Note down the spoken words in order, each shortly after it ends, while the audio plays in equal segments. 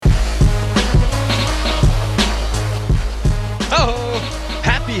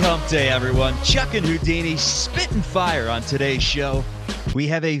Day, everyone. Chuck and Houdini spitting fire on today's show. We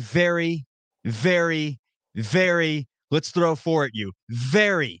have a very, let's throw four at you,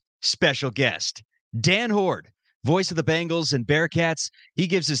 very special guest. Dan Hoard, voice of the Bengals and Bearcats. He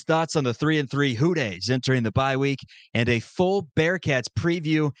gives his thoughts on the 3-3 Who Days entering the bye week and a full Bearcats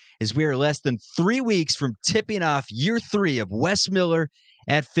preview as we are less than 3 weeks from tipping off year 3 of Wes Miller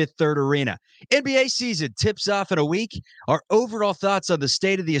at Fifth Third Arena. NBA season tips off in a week. Our overall thoughts on the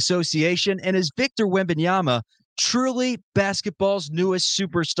state of the association, and is Victor Wembanyama truly basketball's newest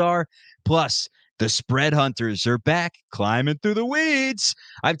superstar? Plus, the spread hunters are back climbing through the weeds.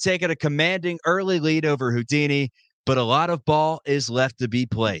 I've taken a commanding early lead over Houdini, but a lot of ball is left to be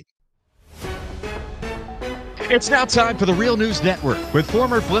played. It's now time for the Real News Network with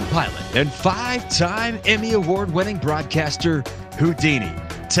former blimp pilot and 5-time Emmy Award-winning broadcaster Houdini.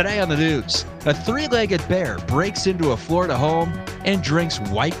 Today on the news, a 3-legged bear breaks into a Florida home and drinks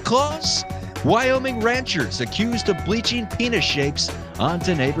White Claws? Wyoming ranchers accused of bleaching penis shapes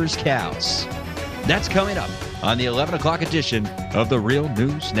onto neighbors' cows. That's coming up on the 11 o'clock edition of the Real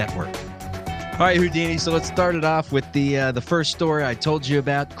News Network. All right, Houdini, so let's start it off with the first story I told you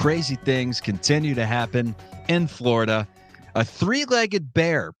about. Crazy things continue to happen in Florida. A 3-legged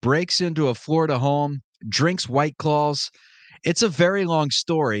bear breaks into a Florida home, drinks White Claws. It's a very long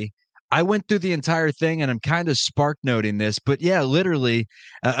story. I went through the entire thing, and I'm kind of spark noting this, but yeah, literally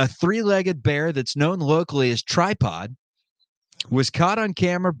a 3-legged bear that's known locally as Tripod was caught on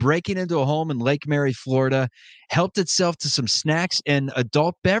camera breaking into a home in Lake Mary, Florida, helped itself to some snacks and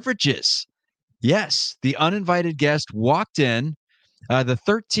adult beverages. Yes, the uninvited guest walked in. The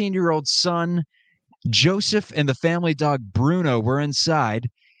 13-year-old son, Joseph, and the family dog Bruno were inside,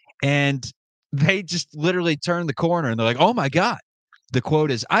 and they just literally turned the corner and they're like, oh my God. The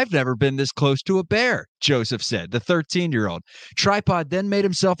quote is, "I've never been this close to a bear," Joseph said, the 13-year-old. Tripod then made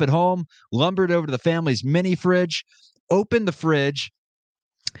himself at home, lumbered over to the family's mini fridge, opened the fridge.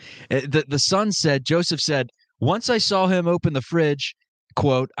 The son said, Joseph said, "Once I saw him open the fridge,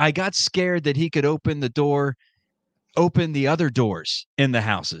 quote, I got scared that he could open the other doors in the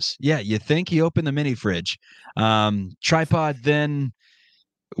houses." Yeah, you think he opened the mini fridge. Tripod then,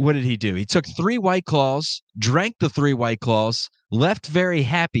 what did he do? He took 3 White Claws, drank the 3 White Claws, left very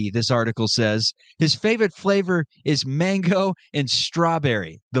happy, this article says. His favorite flavor is mango and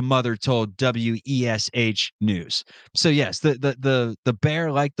strawberry, the mother told WESH News. So yes, the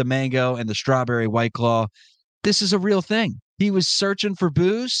bear liked the mango and the strawberry White Claw. This is a real thing. He was searching for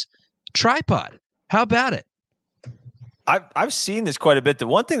booze. Tripod. How about it? I've seen this quite a bit. The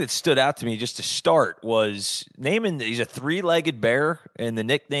one thing that stood out to me just to start was he's a 3-legged bear and the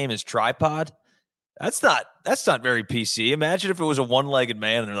nickname is Tripod. That's not very PC. Imagine if it was a 1-legged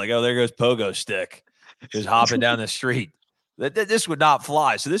man and they're like, oh, there goes Pogo Stick, just hopping down the street. This would not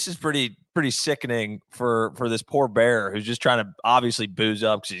fly. So this is pretty sickening for this poor bear who's just trying to obviously booze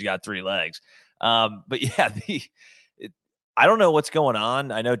up because he's got 3 legs. But yeah, I don't know what's going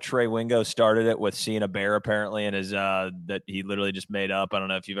on. I know Trey Wingo started it with seeing a bear apparently in his that he literally just made up. I don't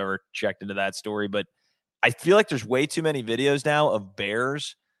know if you've ever checked into that story, but I feel like there's way too many videos now of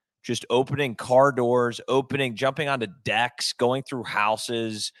bears just opening car doors, jumping onto decks, going through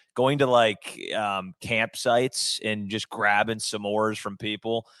houses, going to campsites and just grabbing s'mores from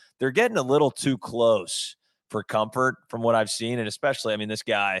people. They're getting a little too close for comfort from what I've seen. And especially, I mean, this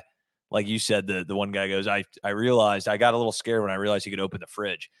guy, like you said, the one guy goes, I realized I got a little scared when I realized he could open the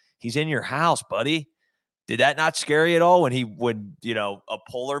fridge. He's in your house, buddy. Did that not scare you at all when a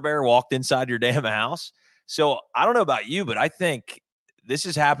polar bear walked inside your damn house? So I don't know about you, but I think this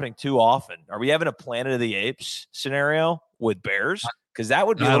is happening too often. Are we having a Planet of the Apes scenario with bears? Because that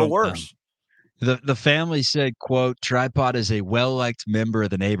would be a little worse. The family said, quote, Tripod is a well-liked member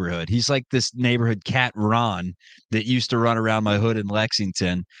of the neighborhood. He's like this neighborhood cat Ron that used to run around my hood in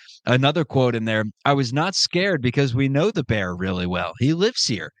Lexington. Another quote in there, I was not scared because we know the bear really well. He lives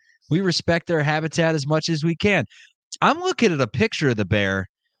here. We respect their habitat as much as we can. I'm looking at a picture of the bear.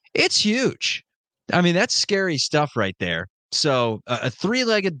 It's huge. I mean, that's scary stuff right there. So a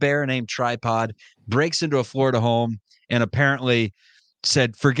 3-legged bear named Tripod breaks into a Florida home and apparently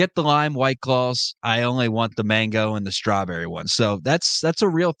said, forget the lime White Claws. I only want the mango and the strawberry one. So that's a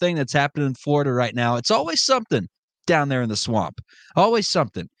real thing that's happening in Florida right now. It's always something down there in the swamp. Always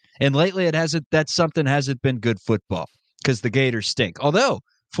something. And lately that something hasn't been good football because the Gators stink. Although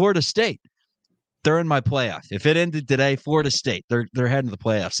Florida State, they're in my playoff. If it ended today, Florida State, they're heading to the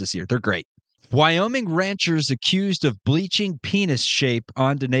playoffs this year. They're great. Wyoming ranchers accused of bleaching penis shape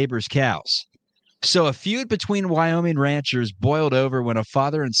onto neighbors' cows. So a feud between Wyoming ranchers boiled over when a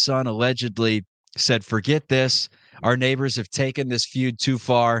father and son allegedly said, forget this. our neighbors have taken this feud too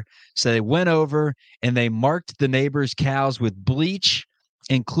far. So they went over and they marked the neighbors' cows with bleach,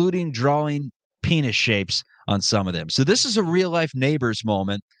 including drawing penis shapes on some of them. So this is a real life neighbors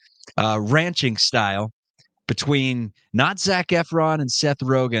moment, ranching style, between not Zac Efron and Seth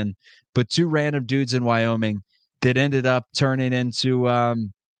Rogen, but two random dudes in Wyoming that ended up turning into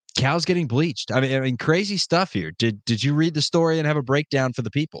cows getting bleached. I mean, crazy stuff here. Did you read the story and have a breakdown for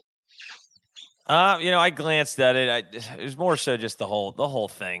the people? I glanced at it. It was more so just the whole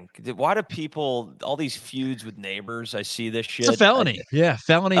thing. Why do people all these feuds with neighbors? I see this shit. It's a felony.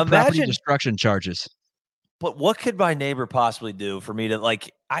 Felony property Imagine, destruction charges. but what could my neighbor possibly do for me to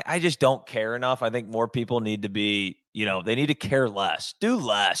like? I just don't care enough. I think more people need to be, they need to care less, do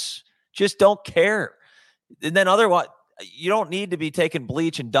less, just don't care. And then otherwise, you don't need to be taking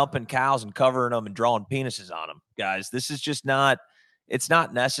bleach and dumping cows and covering them and drawing penises on them, guys. This is just not. It's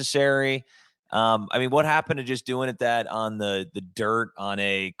not necessary. I mean, what happened to just doing that on the dirt on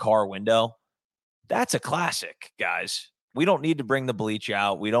a car window? That's a classic, guys. We don't need to bring the bleach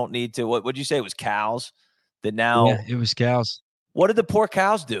out. We don't need to. What would you say it was cows that now? Yeah, it was cows. What did the poor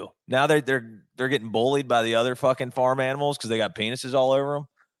cows do? Now they're getting bullied by the other fucking farm animals because they got penises all over them.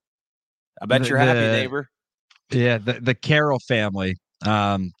 I bet you're happy, neighbor. Yeah, the Carroll family.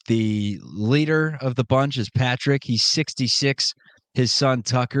 The leader of the bunch is Patrick. He's 66. His son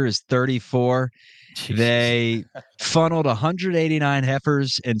Tucker is 34. Jesus. They funneled 189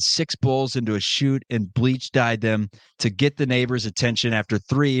 heifers and 6 bulls into a chute and bleach dyed them to get the neighbors' attention after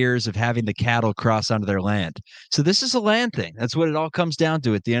 3 years of having the cattle cross onto their land. So this is a land thing. That's what it all comes down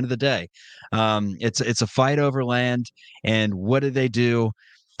to at the end of the day. It's a fight over land. And what do?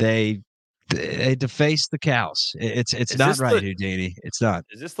 They deface the cows. It's not right, Houdini. It's not.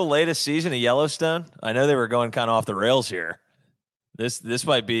 Is this the latest season of Yellowstone? I know they were going kind of off the rails here. This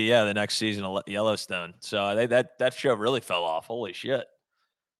might be the next season of Yellowstone. So I think that show really fell off. Holy shit.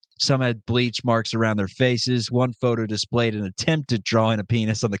 Some had bleach marks around their faces. One photo displayed an attempt at drawing a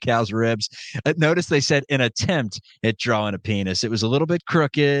penis on the cow's ribs. Notice they said an attempt at drawing a penis. It was a little bit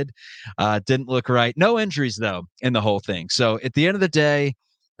crooked. Didn't look right. No injuries, though, in the whole thing. So at the end of the day,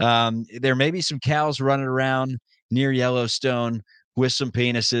 there may be some cows running around near Yellowstone with some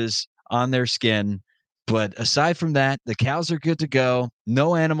penises on their skin. But aside from that, the cows are good to go.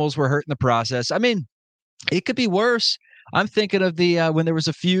 No animals were hurt in the process. I mean, it could be worse. I'm thinking of the when there was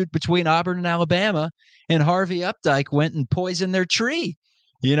a feud between Auburn and Alabama, and Harvey Updike went and poisoned their tree.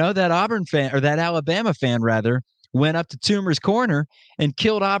 That Auburn fan, or that Alabama fan rather, went up to Toomer's Corner and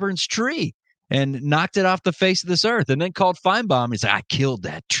killed Auburn's tree and knocked it off the face of this earth, and then called Feinbaum. He's like, I killed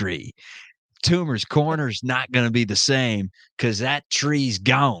that tree. Toomer's Corner's not going to be the same because that tree's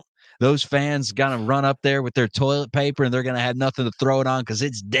gone. Those fans going to run up there with their toilet paper and they're going to have nothing to throw it on because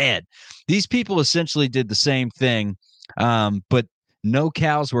it's dead. These people essentially did the same thing, but no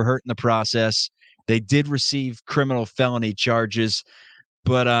cows were hurt in the process. They did receive criminal felony charges,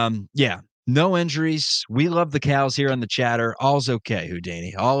 but no injuries. We love the cows here on the chatter. All's okay,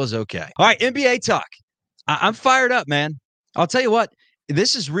 Houdini. All is okay. All right, NBA talk. I'm fired up, man. I'll tell you what.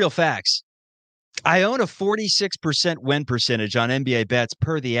 This is real facts. I own a 46% win percentage on NBA bets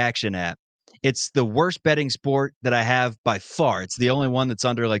per the Action app. It's the worst betting sport that I have by far. It's the only one that's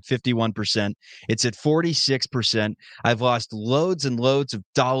under like 51%. It's at 46%. I've lost loads and loads of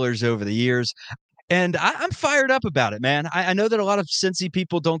dollars over the years. And I'm fired up about it, man. I know that a lot of Cincy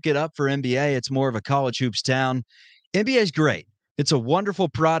people don't get up for NBA. It's more of a college hoops town. NBA is great. It's a wonderful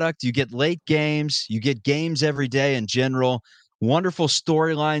product. You get late games. You get games every day in general. Wonderful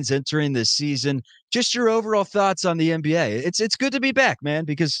storylines entering this season. Just your overall thoughts on the NBA. It's good to be back, man,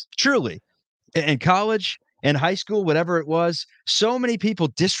 because truly, in college and high school, whatever it was, so many people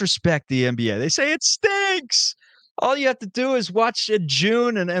disrespect the NBA. They say it stinks. All you have to do is watch in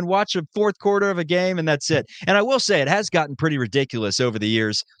June and watch a fourth quarter of a game, and that's it. And I will say it has gotten pretty ridiculous over the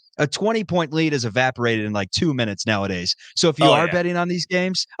years. A 20-point lead has evaporated in like 2 minutes nowadays. So if you are betting on these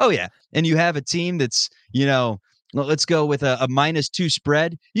games, and you have a team that's, let's go with a -2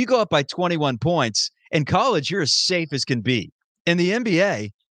 spread. You go up by 21 points. In college, you're as safe as can be. In the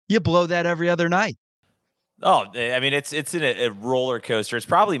NBA, you blow that every other night. Oh, I mean, it's a roller coaster. It's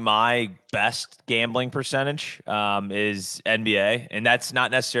probably my best gambling percentage is NBA. And that's not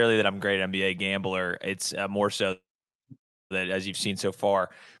necessarily that I'm a great NBA gambler. It's more so that, as you've seen so far,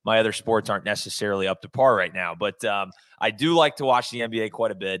 my other sports aren't necessarily up to par right now. But I do like to watch the NBA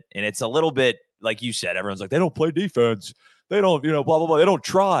quite a bit. And it's a little bit, like you said, everyone's like, they don't play defense. They don't, blah, blah, blah. They don't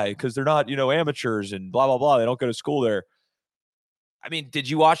try because they're not, amateurs and blah, blah, blah. They don't go to school there. I mean, did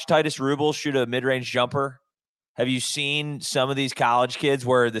you watch Titus Rubles shoot a mid-range jumper Have you seen some of these college kids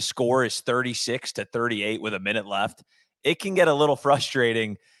where the score is 36-38 with a minute left? It can get a little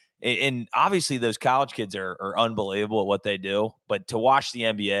frustrating. And obviously, those college kids are unbelievable at what they do. But to watch the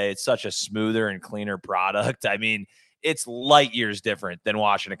NBA, it's such a smoother and cleaner product. I mean, it's light years different than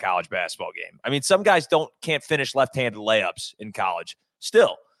watching a college basketball game. I mean, some guys can't finish left-handed layups in college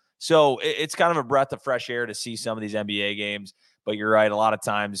still. So it's kind of a breath of fresh air to see some of these NBA games. But you're right. A lot of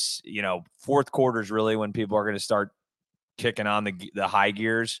times, fourth quarter is really when people are going to start kicking on the high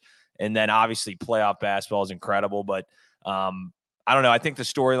gears. And then obviously playoff basketball is incredible. But I don't know. I think the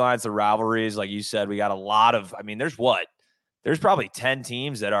storylines, the rivalries, like you said, we got a lot of, there's probably 10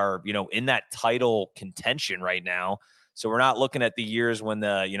 teams that are, in that title contention right now. So we're not looking at the years when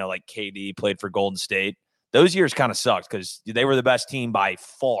like KD played for Golden State. Those years kind of sucked because they were the best team by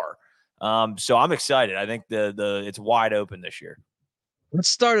far. So I'm excited. I think it's wide open this year. Let's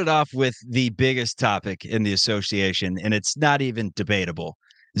start it off with the biggest topic in the association, and it's not even debatable.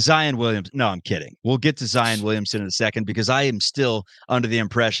 Zion Williams. No, I'm kidding. We'll get to Zion Williamson in a second because I am still under the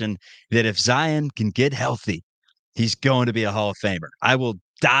impression that if Zion can get healthy, he's going to be a Hall of Famer. I will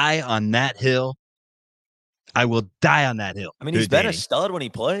die on that hill. I will die on that hill. I mean, he's been a stud when he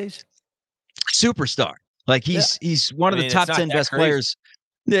plays. Superstar. Like he's one of the top 10 best players.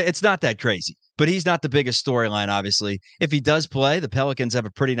 Yeah, it's not that crazy, but he's not the biggest storyline, obviously. If he does play, the Pelicans have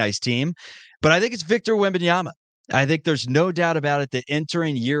a pretty nice team. But I think it's Victor Wembanyama. I think there's no doubt about it that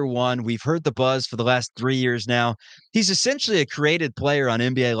entering year one, we've heard the buzz for the last 3 years now. He's essentially a created player on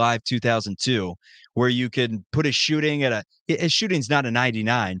NBA Live 2002, where you can put his shooting his shooting's not a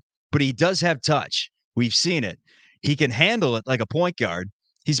 99, but he does have touch. We've seen it. He can handle it like a point guard.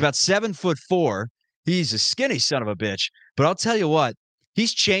 He's about 7'4". He's a skinny son of a bitch. But I'll tell you what,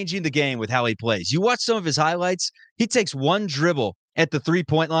 he's changing the game with how he plays. You watch some of his highlights, he takes one dribble at the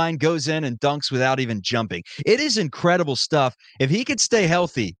three-point line, goes in and dunks without even jumping. It is incredible stuff. If he could stay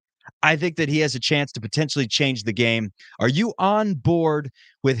healthy, I think that he has a chance to potentially change the game. Are you on board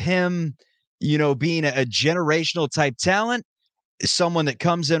with him, being a generational type talent? Someone that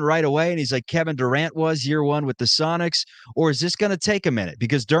comes in right away and he's like Kevin Durant was year one with the Sonics? Or is this going to take a minute?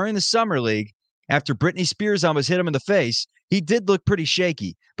 Because during the Summer League, after Britney Spears almost hit him in the face, he did look pretty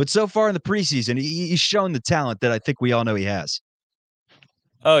shaky. But so far in the preseason, he's shown the talent that I think we all know he has.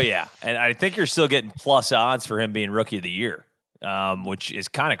 Oh, yeah. And I think you're still getting plus odds for him being Rookie of the Year, which is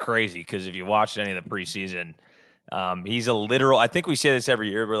kind of crazy because if you watched any of the preseason, he's a literal – I think we say this every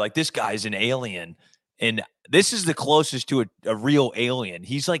year. We're like, this guy's an alien. And this is the closest to a real alien.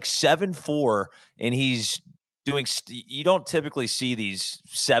 He's like 7'4", and he's doing you don't typically see these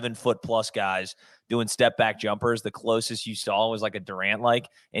 7-foot-plus guys doing step-back jumpers. The closest you saw was like a Durant-like,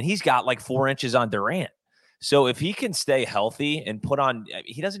 and he's got like 4 inches on Durant. So if he can stay healthy and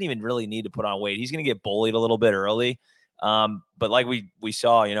he doesn't even really need to put on weight. He's going to get bullied a little bit early. But like we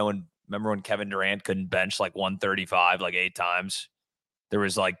saw, remember when Kevin Durant couldn't bench like 135 like 8 times? There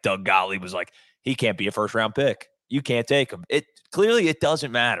was like Doug Gottlieb was like, he can't be a first-round pick. You can't take him. It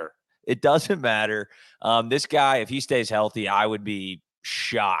doesn't matter. It doesn't matter. This guy, if he stays healthy, I would be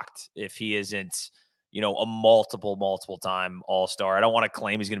shocked if he isn't, a multiple time All-Star. I don't want to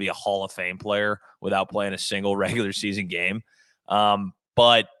claim he's going to be a Hall of Fame player without playing a single regular season game.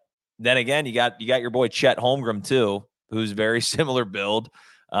 But then again, you got your boy Chet Holmgren too, who's very similar build.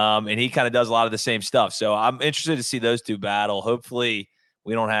 And he kind of does a lot of the same stuff. So I'm interested to see those two battle. Hopefully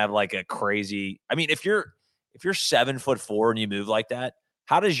we don't have like a crazy, if you're 7'4" and you move like that,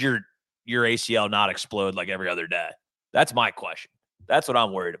 how does your ACL not explode like every other day? That's my question. That's what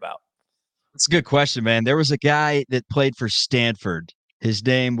I'm worried about. That's a good question, man. There was a guy that played for Stanford. His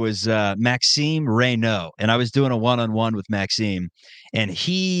name was Maxime Reynaud, and I was doing a one-on-one with Maxime, and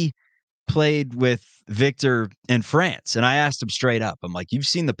he played with Victor in France. And I asked him straight up, I'm like, you've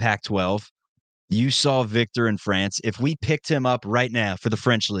seen the Pac-12. You saw Victor in France. If we picked him up right now for the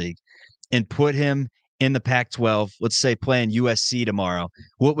French League and put him in the Pac-12, let's say playing USC tomorrow,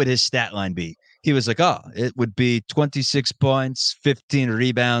 what would his stat line be? He was like, it would be 26 points, 15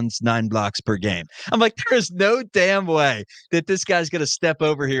 rebounds, 9 blocks per game. I'm like, there's no damn way that this guy's going to step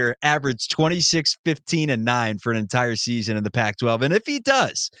over here, average 26, 15, and 9 for an entire season in the Pac-12. And if he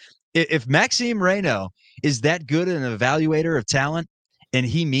does, if Maxime Reynaud is that good an evaluator of talent and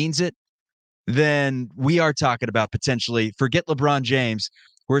he means it, then we are talking about potentially, forget LeBron James,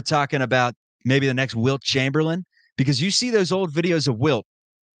 we're talking about maybe the next Wilt Chamberlain, because you see those old videos of Wilt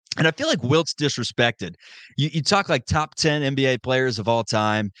And I feel like Wilt's disrespected. You talk like top 10 NBA players of all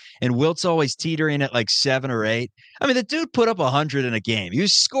time, and Wilt's always teetering at like 7 or 8. I mean, the dude put up 100 in a game. He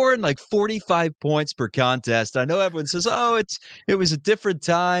was scoring like 45 points per contest. I know everyone says, "Oh, it was a different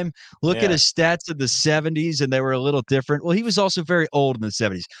time. Look at Yeah. his stats in the 70s, and they were a little different." Well, he was also very old in the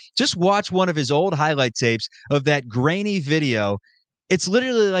 70s. Just watch one of his old highlight tapes of that grainy video. It's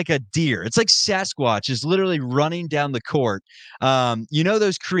literally like a deer. It's like Sasquatch is literally running down the court.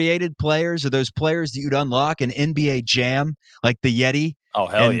 Those created players or those players that you'd unlock in NBA Jam, like the Yeti Oh,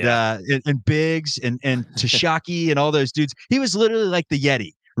 hell and yeah. Biggs and Tashaki and all those dudes. He was literally like the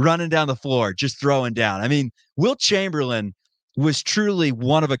Yeti running down the floor, just throwing down. I mean, Wilt Chamberlain was truly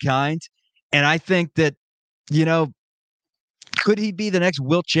one of a kind. And I think that, you know, could he be the next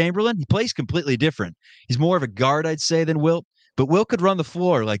Wilt Chamberlain? He plays completely different. He's more of a guard, I'd say, than Wilt. But Wilt could run the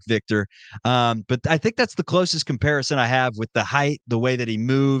floor like Victor. But I think that's the closest comparison I have with the height, the way that he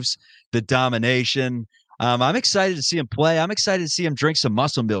moves, the domination. I'm excited to see him play. I'm excited to see him drink some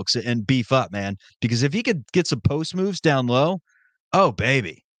muscle milks and beef up, man. Because if he could get some post moves down low, oh,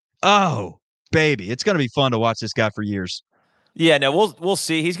 baby. Oh, baby. It's going to be fun to watch this guy for years. Yeah, no, we'll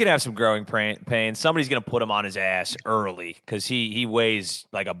see. He's gonna have some growing pains. Somebody's gonna put him on his ass early because he weighs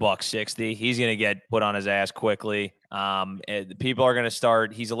like $160. He's gonna get put on his ass quickly. And people are gonna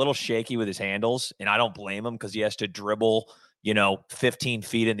start. He's a little shaky with his handles, and I don't blame him because he has to dribble, 15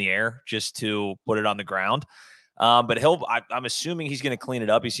 feet in the air just to put it on the ground. But I'm assuming he's gonna clean it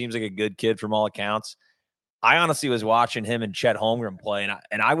up. He seems like a good kid from all accounts. I honestly was watching him and Chet Holmgren play,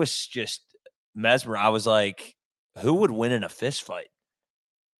 and I was just mesmerized. I was like, who would win in a fist fight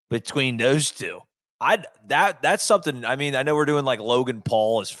between those two? That's something. I mean, I know we're doing like Logan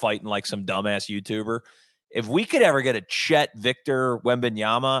Paul is fighting like some dumbass YouTuber. If we could ever get a Chet Victor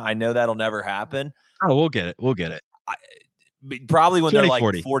Wembanyama, I know that'll never happen. Oh, we'll get it. We'll get it. Probably when they're like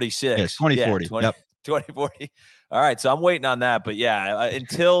 2040. 46. Yeah, 2040. 20, Yep. 2040. All right, so I'm waiting on that. But yeah,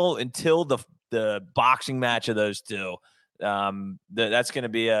 until the boxing match of those two, that's going to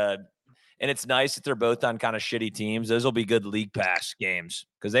be and it's nice that they're both on kind of shitty teams. Those will be good league pass games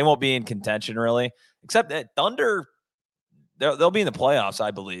because they won't be in contention really, except that Thunder, they'll be in the playoffs, I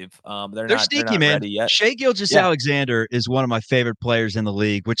believe. They're Sneaky, not man. ready yet. Shai Gilgeous-Alexander is one of my favorite players in the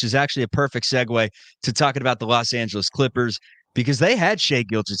league, which is actually a perfect segue to talking about the Los Angeles Clippers because they had Shai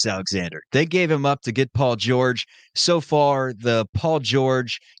Gilgeous-Alexander. They gave him up to get Paul George. So far, the Paul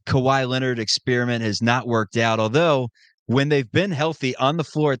George, Kawhi Leonard experiment has not worked out, although when they've been healthy on the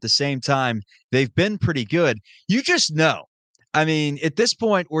floor at the same time, they've been pretty good. You just know. I mean, at this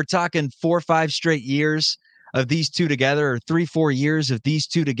point, we're talking 4 or 5 straight years of these two together, or 3-4 years of these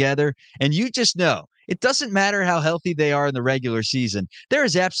two together. And you just know it doesn't matter how healthy they are in the regular season. There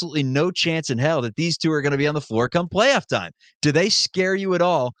is absolutely no chance in hell that these two are going to be on the floor come playoff time. Do they scare you at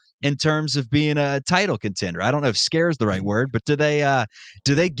all in terms of being a title contender? I don't know if scare is the right word, but do they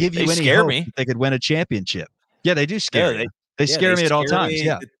give you any hope that they could win a championship? Yeah, they do scare you. They scare me at all times.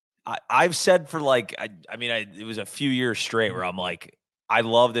 Yeah. I've said for like, it was a few years straight where I'm like, I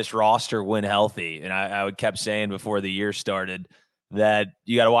love this roster when healthy. And I kept saying before the year started that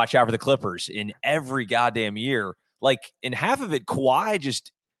you got to watch out for the Clippers in every goddamn year. Like in half of it, Kawhi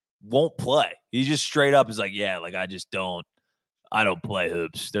just won't play. He just straight up is like, yeah, like I don't play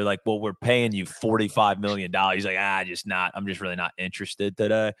hoops. They're like, well, we're paying you $45 million. He's like, I'm just really not interested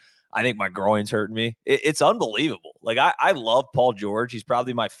today. I think my groin's hurting me. It's unbelievable. Like I love Paul George. He's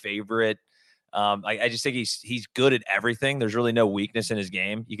probably my favorite. I just think he's good at everything. There's really no weakness in his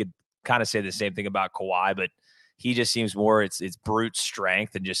game. You could kind of say the same thing about Kawhi, but he just seems more it's brute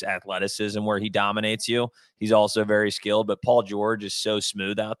strength and just athleticism where he dominates you. He's also very skilled, but Paul George is so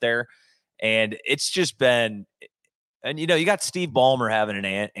smooth out there. And it's just been, and you got Steve Ballmer having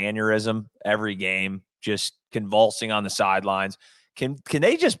an aneurysm every game, just convulsing on the sidelines. Can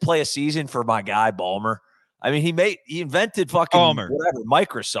they just play a season for my guy Ballmer? I mean, he invented fucking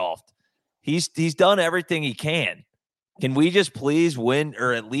Microsoft. He's done everything he can. Can we just please win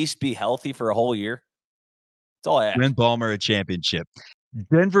or at least be healthy for a whole year? That's all I ask. Win Ballmer a championship.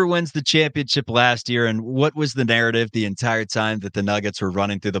 Denver wins the championship last year, and what was the narrative the entire time that the Nuggets were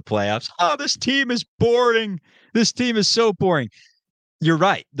running through the playoffs? Oh, this team is boring. This team is so boring. You're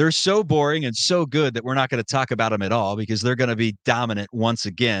right. They're so boring and so good that we're not going to talk about them at all because they're going to be dominant once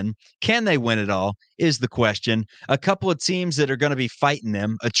again. Can they win it all is the question. A couple of teams that are going to be fighting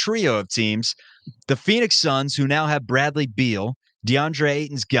them, a trio of teams, the Phoenix Suns, who now have Bradley Beal. DeAndre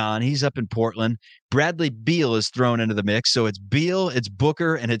Ayton's gone. He's up in Portland. Bradley Beal is thrown into the mix. So it's Beal, it's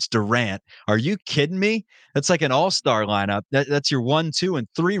Booker, and it's Durant. Are you kidding me? That's like an all-star lineup. That's your 1, 2, and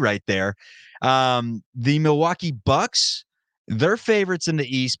 3 right there. The Milwaukee Bucks, They're favorites in the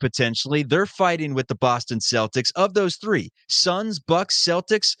East, potentially. They're fighting with the Boston Celtics. Of those three, Suns, Bucks,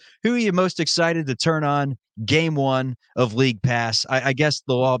 Celtics, who are you most excited to turn on game one of League Pass? I guess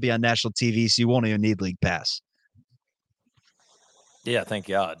they'll all be on national TV, so you won't even need League Pass. Yeah, thank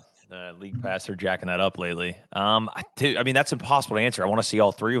God. League Pass are jacking that up lately. I mean, that's impossible to answer. I want to see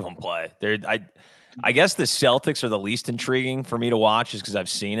all three of them play. I guess the Celtics are the least intriguing for me to watch just because I've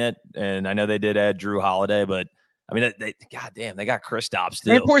seen it. And I know they did add Drew Holiday, but I mean, goddamn, they got Kristaps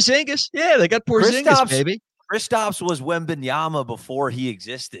too. And Porzingis. Yeah, they got Porzingis, baby. Kristaps was Wembanyama before he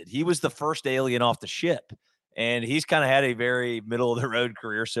existed. He was the first alien off the ship. And he's kind of had a very middle of the road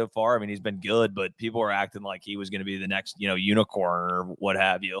career so far. I mean, he's been good, but people are acting like he was going to be the next, unicorn or what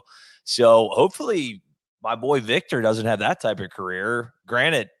have you. So hopefully my boy Victor doesn't have that type of career.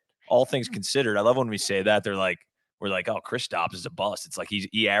 Granted, all things considered, I love when we say that. We're like, oh, Kristaps is a bust. It's like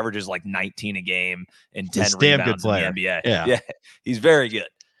he averages like 19 a game and 10 rebounds in the NBA. Yeah, he's very good.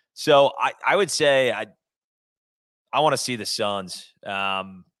 So I would say I want to see the Suns.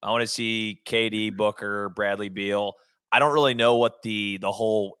 I want to see KD, Booker, Bradley Beal. I don't really know what the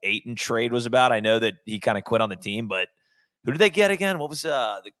whole Ayton trade was about. I know that he kind of quit on the team, but who did they get again? What was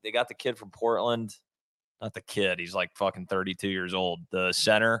they got the kid from Portland? Not the kid. He's like fucking 32 years old. The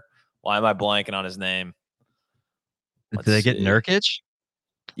center. Why am I blanking on his name? Did they get Nurkic?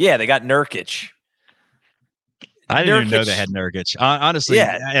 Yeah, they got Nurkic. I didn't even know they had Nurkic. Honestly,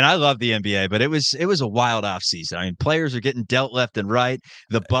 yeah. And I love the NBA, but it was a wild offseason. I mean, players are getting dealt left and right.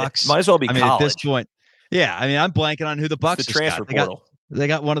 The Bucks might as well be college. At this point, yeah. I mean, I'm blanking on who the Bucks the transfer portal. They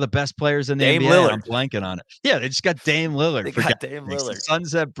got one of the best players in the Dame NBA. Lillard. I'm blanking on it. Yeah, they just got Dame Lillard. They got Dame Lillard. The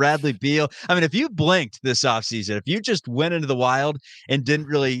Suns have Bradley Beal. I mean, if you blinked this offseason, if you just went into the wild and didn't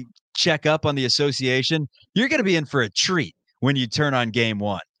really check up on the association, you're going to be in for a treat when you turn on game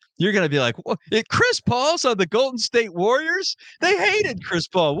one. You're going to be like, Chris Paul's on the Golden State Warriors? They hated Chris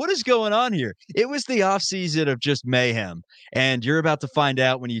Paul. What is going on here? It was the offseason of just mayhem. And you're about to find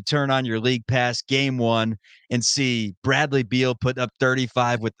out when you turn on your League Pass game one and see Bradley Beal putting up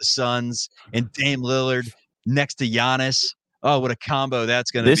 35 with the Suns and Dame Lillard next to Giannis. Oh, what a combo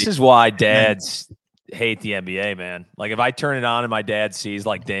that's going to be. This is why dads hate the NBA, man. Like if I turn it on and my dad sees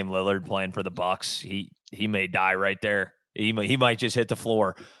like Dame Lillard playing for the Bucks, he may die right there. He might just hit the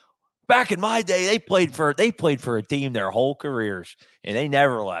floor. Back in my day, they played for a team their whole careers, and they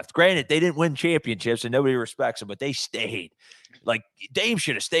never left. Granted, they didn't win championships, and nobody respects them, but they stayed. Like Dame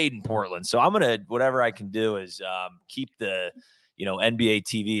should have stayed in Portland. So I'm gonna whatever I can do is keep the NBA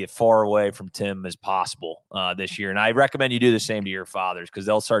TV as far away from Tim as possible this year. And I recommend you do the same to your fathers because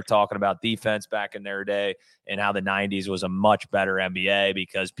they'll start talking about defense back in their day and how the 90s was a much better NBA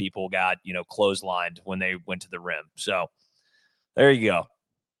because people got clotheslined when they went to the rim. So there you go.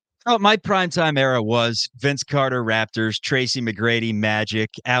 Oh, my primetime era was Vince Carter, Raptors, Tracy McGrady, Magic,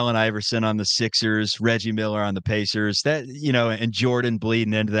 Allen Iverson on the Sixers, Reggie Miller on the Pacers, and Jordan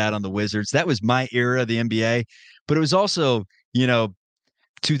bleeding into that on the Wizards. That was my era of the NBA. But it was also,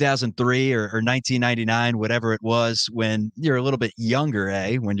 2003 or 1999, whatever it was, when you're a little bit younger,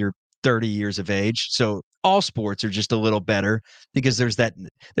 when you're 30 years of age. So all sports are just a little better because there's that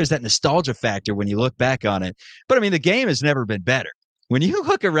nostalgia factor when you look back on it. But I mean, the game has never been better. When you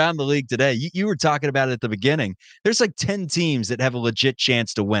look around the league today, you were talking about it at the beginning. There's like 10 teams that have a legit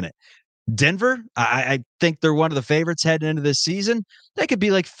chance to win it. Denver, I think they're one of the favorites heading into this season. They could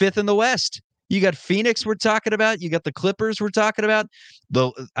be like fifth in the West. You got Phoenix we're talking about. You got the Clippers we're talking about.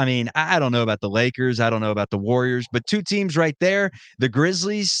 I don't know about the Lakers. I don't know about the Warriors, but two teams right there. The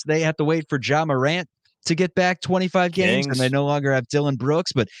Grizzlies, they have to wait for Ja Morant to get back 25 games, and they no longer have Dylan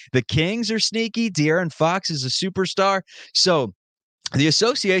Brooks, but the Kings are sneaky. De'Aaron Fox is a superstar. So the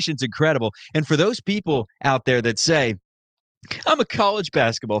association's incredible. And for those people out there that say, I'm a college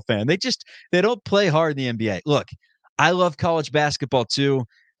basketball fan, they don't play hard in the NBA. Look, I love college basketball too,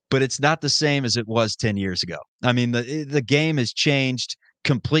 but it's not the same as it was 10 years ago. I mean, the game has changed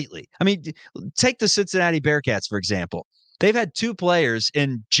completely. I mean, take the Cincinnati Bearcats, for example. They've had two players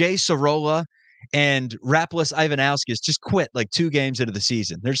in Jay Sorolla and Raplis Ivanauskas just quit like 2 games into the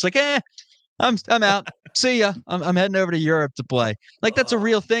season. They're just like, I'm out. See ya. I'm heading over to Europe to play. Like that's a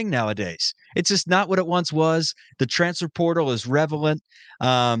real thing nowadays. It's just not what it once was. The transfer portal is relevant.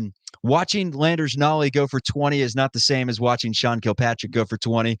 Watching Landers Nolly go for 20 is not the same as watching Sean Kilpatrick go for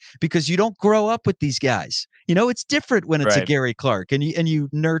 20 because you don't grow up with these guys. It's different when it's a Gary Clark and you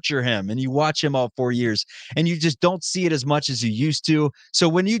nurture him and you watch him all 4 years and you just don't see it as much as you used to. So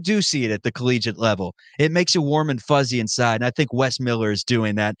when you do see it at the collegiate level, it makes you warm and fuzzy inside. And I think Wes Miller is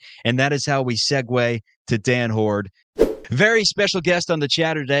doing that. And that is how we segue to Dan Hoard. Very special guest on the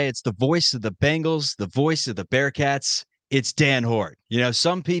chat today. It's the voice of the Bengals, the voice of the Bearcats. it's Dan Hoard.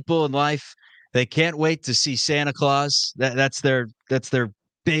 Some people in life, they can't wait to see Santa Claus. That's their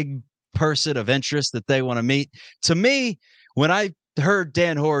big person of interest that they want to meet. To me, when I heard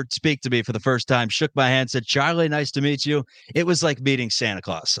Dan Hoard speak to me for the first time, shook my hand, said, "Charlie, nice to meet you." It was like meeting Santa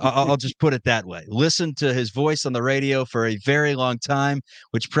Claus. I'll just put it that way. Listened to his voice on the radio for a very long time,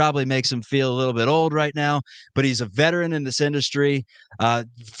 which probably makes him feel a little bit old right now, but he's a veteran in this industry.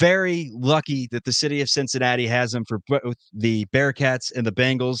 Very lucky that the city of Cincinnati has him for both the Bearcats and the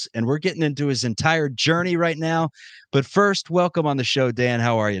Bengals, and we're getting into his entire journey right now. But first, welcome on the show, Dan.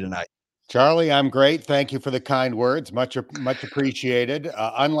 How are you tonight? Charlie, I'm great. Thank you for the kind words. Much appreciated.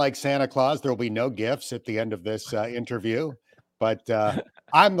 Unlike Santa Claus, there will be no gifts at the end of this interview, but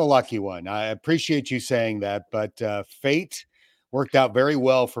I'm the lucky one. I appreciate you saying that, but fate worked out very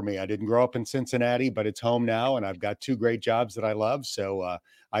well for me. I didn't grow up in Cincinnati, but it's home now, and I've got two great jobs that I love. So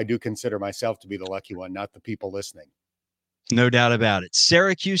I do consider myself to be the lucky one, not the people listening. No doubt about it.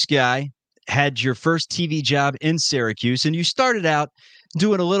 Syracuse guy, had your first TV job in Syracuse, and you started out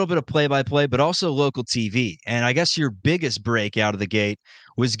doing a little bit of play-by-play, but also local TV. And I guess your biggest break out of the gate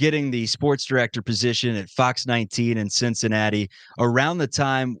was getting the sports director position at Fox 19 in Cincinnati around the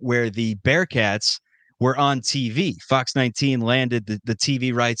time where the Bearcats were on TV. Fox 19 landed the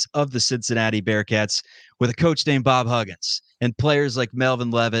TV rights of the Cincinnati Bearcats with a coach named Bob Huggins and players like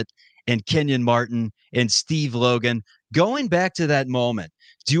Melvin Levitt and Kenyon Martin and Steve Logan. Going back to that moment,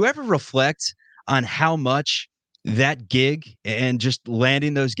 do you ever reflect on how much that gig and just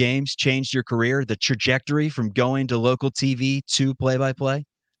landing those games changed your career, the trajectory from going to local TV to play-by-play?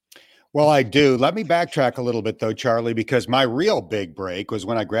 Well, I do. Let me backtrack a little bit, though, Charlie, because my real big break was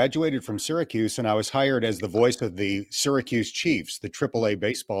when I graduated from Syracuse and I was hired as the voice of the Syracuse Chiefs, the AAA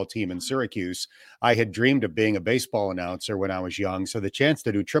baseball team in Syracuse. I had dreamed of being a baseball announcer when I was young, so the chance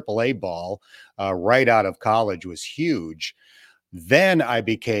to do AAA ball right out of college was huge. Then I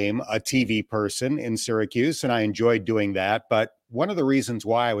became a TV person in Syracuse, and I enjoyed doing that. But one of the reasons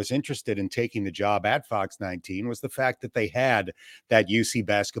why I was interested in taking the job at Fox 19 was the fact that they had that UC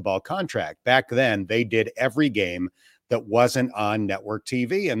basketball contract. Back then, they did every game that wasn't on network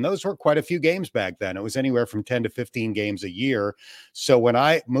TV. And those were quite a few games back then. It was anywhere from 10 to 15 games a year. So when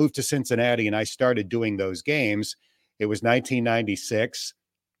I moved to Cincinnati and I started doing those games, it was 1996.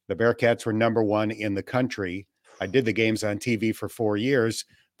 The Bearcats were number one in the country. I did the games on TV for 4 years.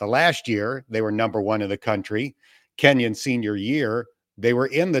 The last year, they were number one in the country. Kenyon senior year, they were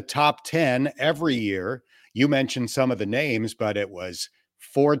in the top 10 every year. You mentioned some of the names, but it was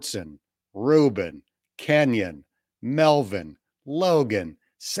Fordson, Rubin, Kenyon, Melvin, Logan,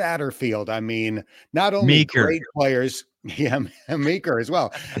 Satterfield. I mean, not only Meeker. great players, yeah, Meeker as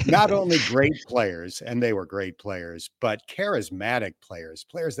well. Not only great players, and they were great players, but charismatic players,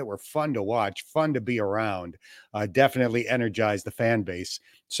 players that were fun to watch, fun to be around, definitely energized the fan base.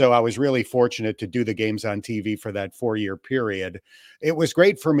 So I was really fortunate to do the games on TV for that 4-year period. It was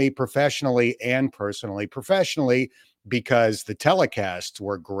great for me professionally and personally. Professionally, because the telecasts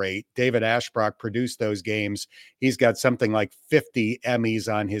were great. David Ashbrock produced those games. He's got something like 50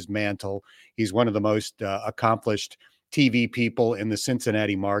 Emmys on his mantle. He's one of the most accomplished TV people in the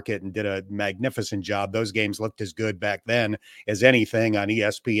Cincinnati market and did a magnificent job. Those games looked as good back then as anything on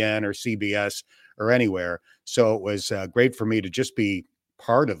ESPN or CBS or anywhere. So it was great for me to just be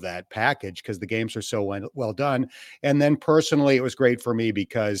part of that package because the games are so well done. And then personally, it was great for me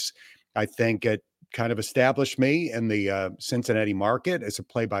because I think it kind of established me in the Cincinnati market as a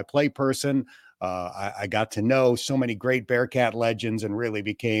play-by-play person. I got to know so many great Bearcat legends and really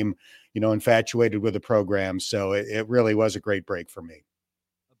became, infatuated with the program. So it really was a great break for me.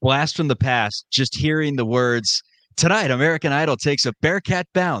 Blast from the past, just hearing the words, "Tonight, American Idol takes a Bearcat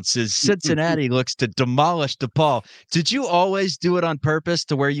bounce as Cincinnati looks to demolish DePaul." Did you always do it on purpose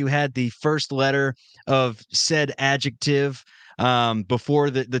to where you had the first letter of said adjective before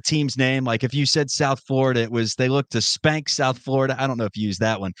the team's name? Like if you said South Florida, it was they looked to spank South Florida. I don't know if you used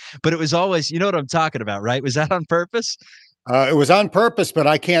that one, but it was always, you know what I'm talking about, right? Was that on purpose? It was on purpose, but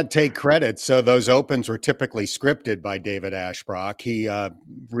I can't take credit. So those opens were typically scripted by David Ashbrock. He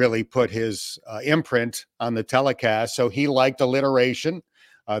really put his imprint on the telecast. So he liked alliteration.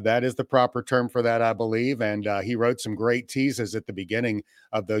 That is the proper term for that, I believe. And he wrote some great teases at the beginning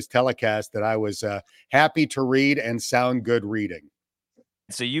of those telecasts that I was happy to read and sound good reading.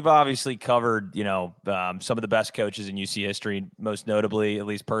 So you've obviously covered, some of the best coaches in UC history, most notably, at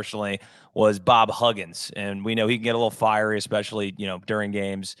least personally, was Bob Huggins. And we know he can get a little fiery, especially, during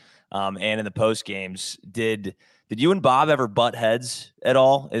games and in the post games. Did Did you and Bob ever butt heads at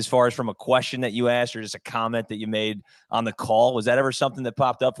all, as far as from a question that you asked or just a comment that you made on the call? Was that ever something that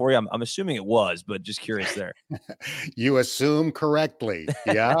popped up for you? I'm assuming it was, but just curious there. You assume correctly.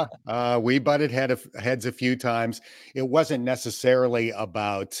 Yeah. We butted heads a few times. It wasn't necessarily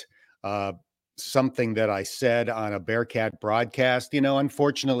about something that I said on a Bearcat broadcast.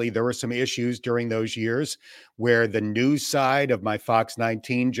 Unfortunately, there were some issues during those years where the news side of my Fox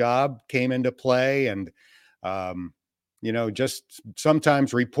 19 job came into play. And, just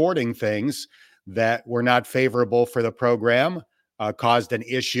sometimes reporting things that were not favorable for the program caused an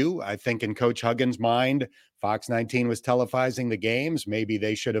issue. I think in Coach Huggins' mind, Fox 19 was televising the games. Maybe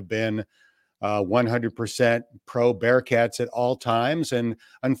they should have been 100% pro Bearcats at all times. And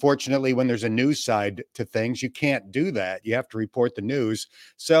unfortunately, when there's a news side to things, you can't do that. You have to report the news.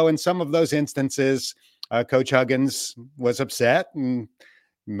 So in some of those instances, Coach Huggins was upset and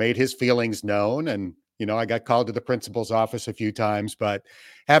made his feelings known. And, I got called to the principal's office a few times. But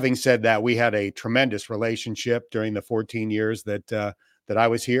having said that, we had a tremendous relationship during the 14 years that I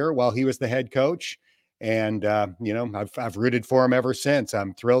was here while he was the head coach. And, I've rooted for him ever since.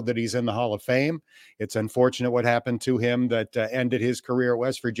 I'm thrilled that he's in the Hall of Fame. It's unfortunate what happened to him that ended his career at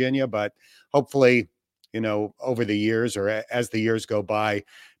West Virginia, but hopefully, over the years or as the years go by,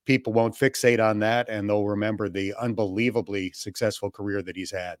 people won't fixate on that and they'll remember the unbelievably successful career that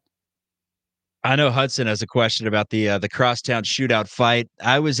he's had. I know Hudson has a question about the crosstown shootout fight.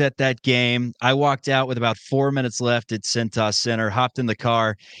 I was at that game. I walked out with about 4 minutes left at Cintas Center, hopped in the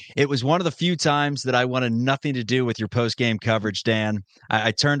car. It was one of the few times that I wanted nothing to do with your post-game coverage, Dan.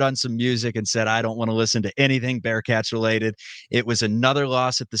 I turned on some music and said, I don't want to listen to anything Bearcats related. It was another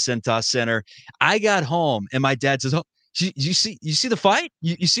loss at the Cintas Center. I got home and my dad says, oh, you see the fight?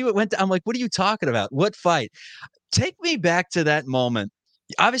 You see what went down? I'm like, what are you talking about? What fight? Take me back to that moment.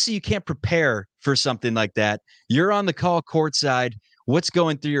 Obviously, you can't prepare for something like that. You're on the call courtside. What's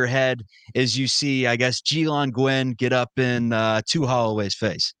going through your head as you see, I guess, Geelon Gwynn get up in Tu Holloway's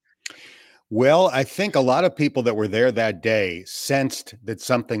face? Well, I think a lot of people that were there that day sensed that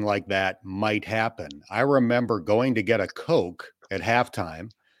something like that might happen. I remember going to get a Coke at halftime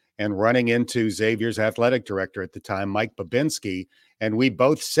and running into Xavier's athletic director at the time, Mike Babinski, and we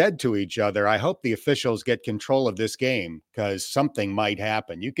both said to each other, I hope the officials get control of this game because something might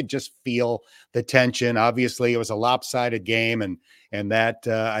happen. You could just feel the tension. Obviously, it was a lopsided game, and that,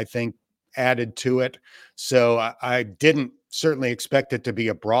 I think, added to it. So I didn't certainly expect it to be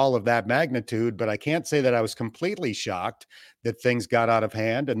a brawl of that magnitude, but I can't say that I was completely shocked that things got out of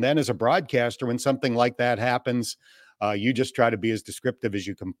hand. And then as a broadcaster, when something like that happens, you just try to be as descriptive as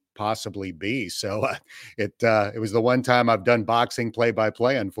you can possibly be. So it was the one time I've done boxing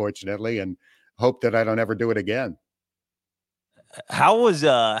play-by-play, unfortunately, and hope that I don't ever do it again. How was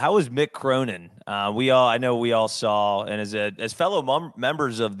Mick Cronin? I know we all saw, and as fellow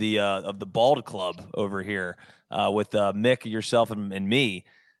members of the Bald Club over here with Mick, yourself, and me.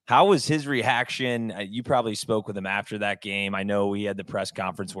 How was his reaction? You probably spoke with him after that game. I know he had the press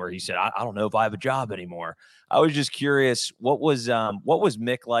conference where he said, I don't know if I have a job anymore. I was just curious, what was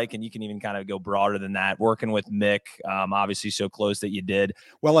Mick like? And you can even kind of go broader than that, working with Mick, obviously so close that you did.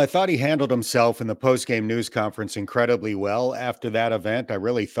 Well, I thought he handled himself in the post-game news conference incredibly well after that event. I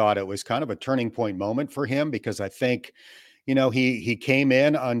really thought it was kind of a turning point moment for him because I think, he came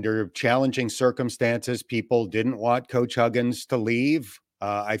in under challenging circumstances. People didn't want Coach Huggins to leave.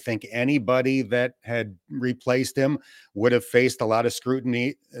 I think anybody that had replaced him would have faced a lot of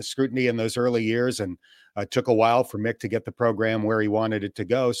scrutiny in those early years, and took a while for Mick to get the program where he wanted it to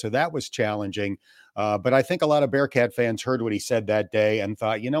go. So that was challenging. But I think a lot of Bearcat fans heard what he said that day and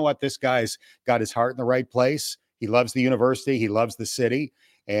thought, you know what, this guy's got his heart in the right place. He loves the university. He loves the city.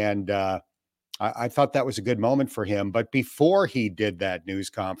 And I thought that was a good moment for him. But before he did that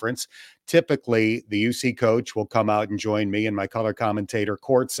news conference, typically the UC coach will come out and join me and my color commentator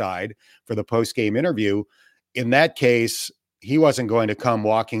courtside for the post-game interview. In that case, he wasn't going to come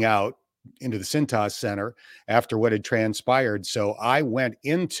walking out into the Cintas Center after what had transpired. So I went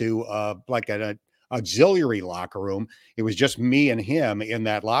into like an auxiliary locker room. It was just me and him in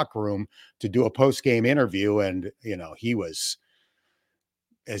that locker room to do a post-game interview. And, he was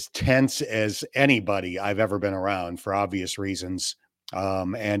as tense as anybody I've ever been around for obvious reasons.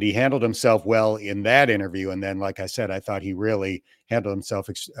 And he handled himself well in that interview. And then, like I said, I thought he really handled himself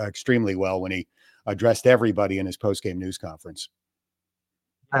extremely well when he addressed everybody in his post-game news conference.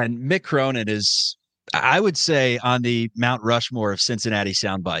 And Mick Cronin is, I would say, on the Mount Rushmore of Cincinnati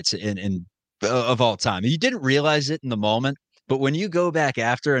sound bites in of all time. You didn't realize it in the moment, But when you go back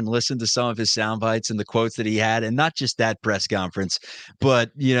after and listen to some of his sound bites and the quotes that he had, and not just that press conference,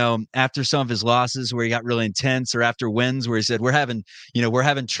 but after some of his losses where he got really intense, or after wins where he said, we're having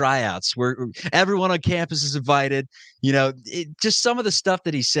tryouts, everyone on campus is invited, just some of the stuff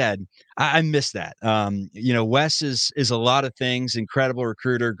that he said, I miss that. Wes is a lot of things, incredible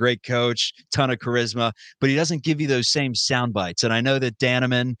recruiter, great coach, ton of charisma, but he doesn't give you those same sound bites. And I know that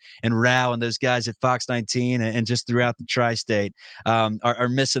Daneman and Rao and those guys at Fox 19 and just throughout the tri-state are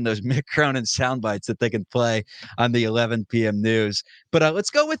missing those Mick Cronin sound bites that they can play on the 11 p.m. news. But let's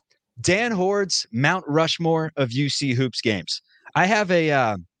go with Dan Hoard's Mount Rushmore of UC Hoops games. I have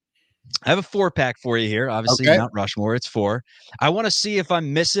a 4-pack for you here. Obviously, Okay. Mount Rushmore, it's 4. I want to see if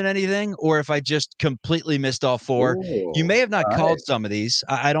I'm missing anything or if I just completely missed all 4. Ooh, You may have not all called right. some of these.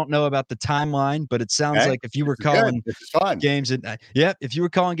 I don't know about the timeline, but it sounds Okay. like if you were This is good. calling This is fun. games if you were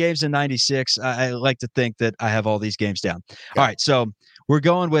calling games in 96, I like to think that I have all these games down. Okay. All right, so we're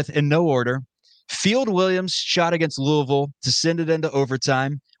going with, in no order, Field Williams shot against Louisville to send it into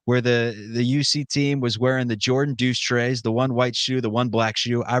overtime, where the UC team was wearing the Jordan Deuce trays, the one white shoe, the one black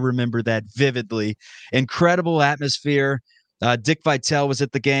shoe. I remember that vividly. Incredible atmosphere. Dick Vitale was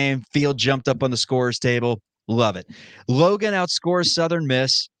at the game. Field jumped up on the scorer's table. Love it. Logan outscores Southern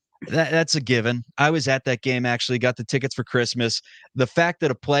Miss. That's a given. I was at that game, actually, got the tickets for Christmas. The fact that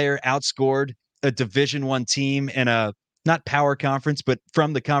a player outscored a Division I team in a not power conference, but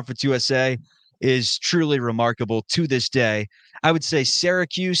from the Conference USA is truly remarkable to this day. I would say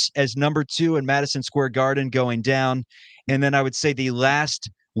Syracuse as number 2 in Madison Square Garden going down. And then I would say the last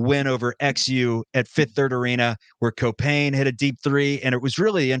win over XU at Fifth Third Arena, where Copain hit a deep 3, and it was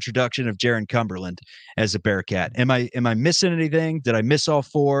really the introduction of Jaron Cumberland as a Bearcat. Am I missing anything? Did I miss all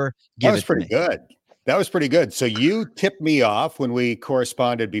 4? That was pretty good. That was pretty good. So you tipped me off when we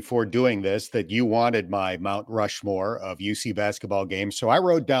corresponded before doing this that you wanted my Mount Rushmore of UC basketball games. So I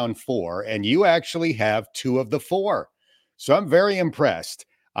wrote down 4, and you actually have 2 of the 4. So I'm very impressed.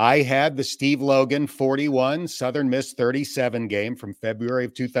 I had the Steve Logan 41, Southern Miss 37 game from February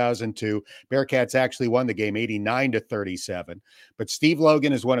of 2002. Bearcats actually won the game 89-37. But Steve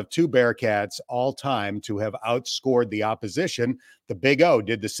Logan is one of 2 Bearcats all time to have outscored the opposition. The Big O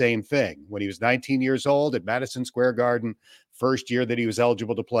did the same thing when he was 19 years old at Madison Square Garden. First year that he was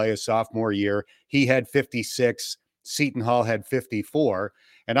eligible to play, his sophomore year, he had 56. Seton Hall had 54.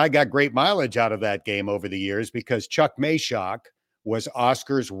 And I got great mileage out of that game over the years because Chuck Mashock was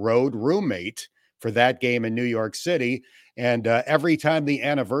Oscar's road roommate for that game in New York City. And every time the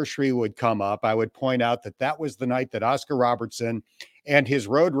anniversary would come up, I would point out that that was the night that Oscar Robertson and his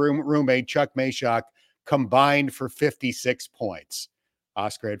road roommate, Chuck Mashock, combined for 56 points.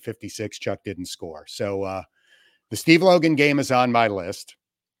 Oscar had 56, Chuck didn't score. So the Steve Logan game is on my list.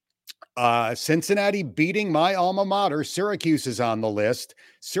 Cincinnati beating my alma mater, Syracuse, is on the list.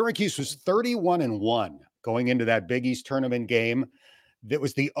 Syracuse was 31-1 going into that Big East tournament game. That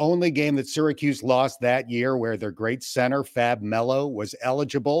was the only game that Syracuse lost that year where their great center, Fab Melo, was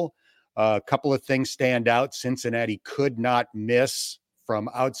eligible. A couple of things stand out. Cincinnati could not miss from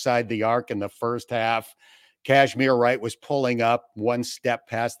outside the arc in the first half. Kashmir Wright was pulling up one step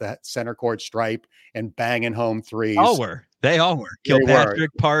past the center court stripe and banging home threes. They all were.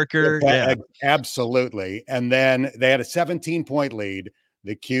 Kilpatrick, Parker. Yeah. Absolutely. And then they had a 17-point lead.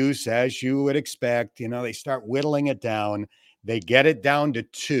 The Cuse, as you would expect, they start whittling it down. They get it down to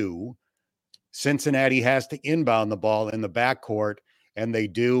 2. Cincinnati has to inbound the ball in the backcourt, and they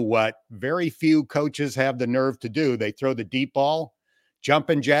do what very few coaches have the nerve to do. They throw the deep ball,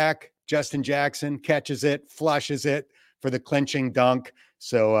 jumping jack. Justin Jackson catches it, flushes it for the clinching dunk.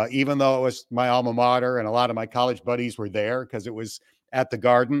 So even though it was my alma mater and a lot of my college buddies were there because it was at the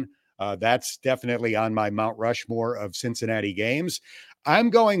Garden, that's definitely on my Mount Rushmore of Cincinnati games.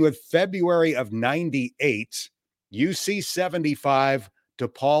 I'm going with February of 98, UC 75,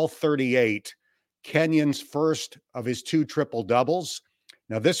 DePaul 38, Kenyon's first of his 2 triple doubles.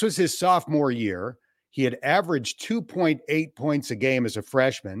 Now, this was his sophomore year. He had averaged 2.8 points a game as a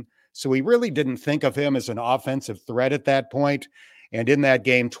freshman. So we really didn't think of him as an offensive threat at that point. And in that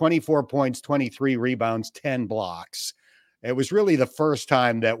game, 24 points, 23 rebounds, 10 blocks. It was really the first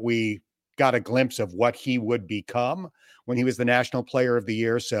time that we got a glimpse of what he would become when he was the National Player of the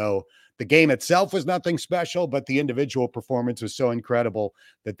Year. So the game itself was nothing special, but the individual performance was so incredible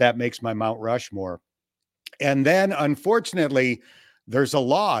that makes my Mount Rushmore. And then, unfortunately, there's a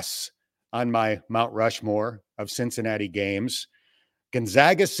loss on my Mount Rushmore of Cincinnati games.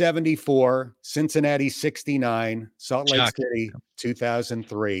 Gonzaga 74, Cincinnati 69, Salt Lake City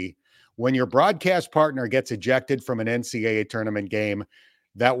 2003. When your broadcast partner gets ejected from an NCAA tournament game,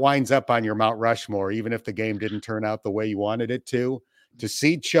 that winds up on your Mount Rushmore, even if the game didn't turn out the way you wanted it to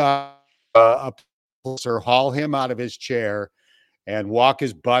see Chuck haul him out of his chair and walk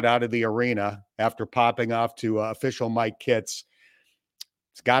his butt out of the arena after popping off to official Mike Kitts.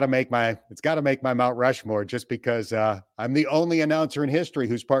 It's got to make my Mount Rushmore, just because I'm the only announcer in history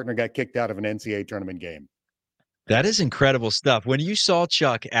whose partner got kicked out of an NCAA tournament game. That is incredible stuff. When you saw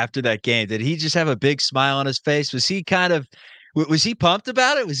Chuck after that game, did he just have a big smile on his face? Was he was he pumped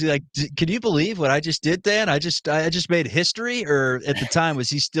about it? Was he like, can you believe what I just did, Dan? I just made history? Or at the time, was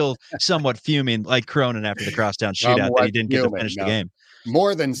he still somewhat fuming like Cronin after the crosstown shootout that he didn't get to finish the game?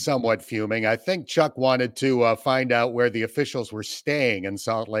 More than somewhat fuming. I think Chuck wanted to find out where the officials were staying in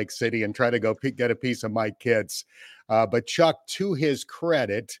Salt Lake City and try to go get a piece of Mike Kitts. But Chuck, to his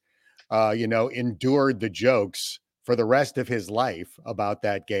credit, endured the jokes for the rest of his life about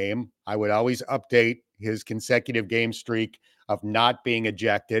that game. I would always update his consecutive game streak of not being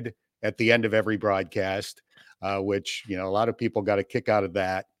ejected at the end of every broadcast, which, a lot of people got a kick out of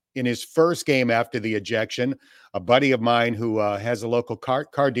that. In his first game after the ejection, a buddy of mine who has a local car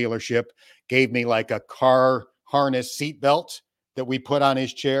dealership gave me like a car harness seatbelt that we put on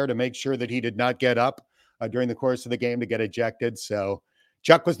his chair to make sure that he did not get up during the course of the game to get ejected. So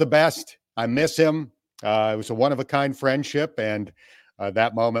Chuck was the best. I miss him. It was a one-of-a-kind friendship, and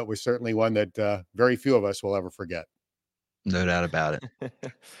that moment was certainly one that very few of us will ever forget. No doubt about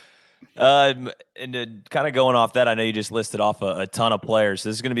it. And kind of going off that, I know you just listed off a ton of players.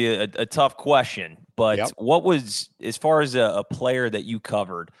 This is going to be a tough question, but what was, as far as a player that you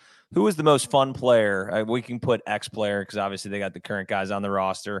covered, who was the most fun player? We can put X player because obviously they got the current guys on the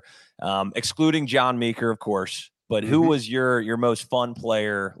roster, excluding John Meeker, of course. But who was your most fun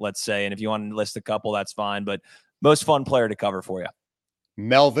player, let's say? And if you want to list a couple, that's fine. But most fun player to cover for you?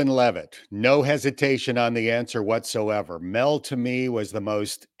 Melvin Levitt. No hesitation on the answer whatsoever. Mel, to me, was the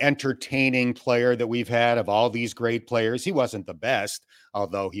most entertaining player that we've had of all these great players. He wasn't the best,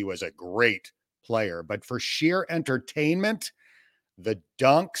 although he was a great player. But for sheer entertainment, the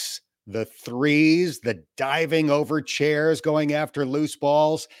dunks, the threes, the diving over chairs, going after loose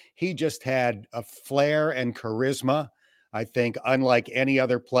balls, he just had a flair and charisma, I think, unlike any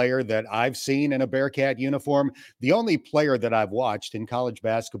other player that I've seen in a Bearcat uniform. The only player that I've watched in college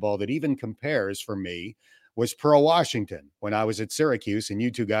basketball that even compares for me was Pearl Washington when I was at Syracuse, and you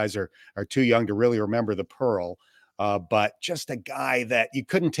two guys are too young to really remember the Pearl. But just a guy that you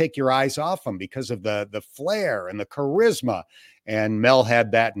couldn't take your eyes off him because of the flair and the charisma. And Mel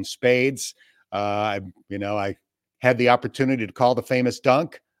had that in spades. I had the opportunity to call the famous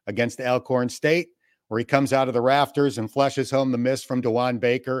dunk against Alcorn State, where he comes out of the rafters and flushes home the miss from DeJuan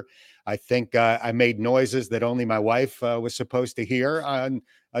Baker. I think I made noises that only my wife was supposed to hear on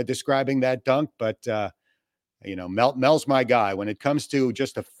describing that dunk. But, Mel's my guy. When it comes to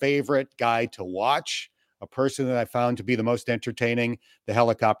just a favorite guy to watch, a person that I found to be the most entertaining, the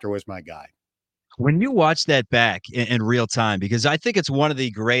helicopter was my guy. When you watch that back in real time, because I think it's one of the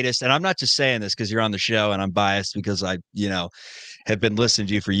greatest, and I'm not just saying this because you're on the show and I'm biased because I, have been listening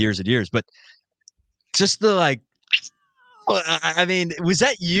to you for years and years, but just the I mean, was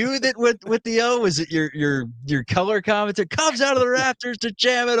that you that with the O? Was it your color commentator comes out of the rafters to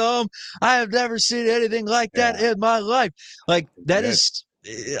jam it home? I have never seen anything like that in my life. Like that is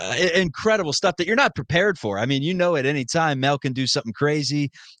incredible stuff that you're not prepared for. I mean, at any time Mel can do something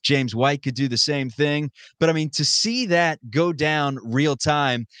crazy. James White could do the same thing. But I mean, to see that go down real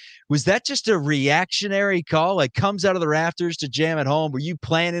time, was that just a reactionary call? Like comes out of the rafters to jam it home? Were you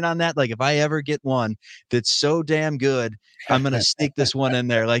planning on that? Like if I ever get one that's so damn good, I'm going to sneak this one in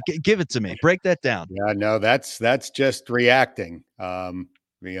there. Like give it to me. Break that down. Yeah, no, that's just reacting.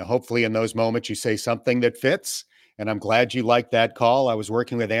 Hopefully in those moments you say something that fits. And I'm glad you liked that call. I was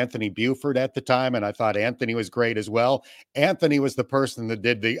working with Anthony Buford at the time, and I thought Anthony was great as well. Anthony was the person that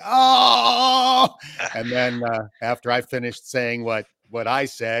did the, oh! And then after I finished saying what I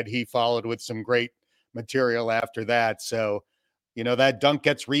said, he followed with some great material after that. So, that dunk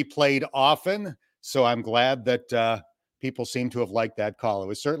gets replayed often. So I'm glad that people seem to have liked that call. It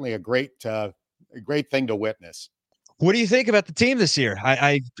was certainly a great thing to witness. What do you think about the team this year?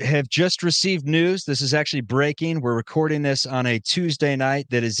 I have just received news. This is actually breaking. We're recording this on a Tuesday night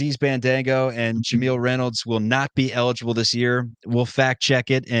that Aziz Bandango and Jameel Reynolds will not be eligible this year. We'll fact check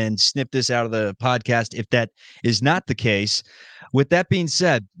it and snip this out of the podcast if that is not the case. With that being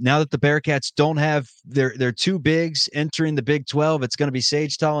said, now that the Bearcats don't have their two bigs entering the Big 12, it's going to be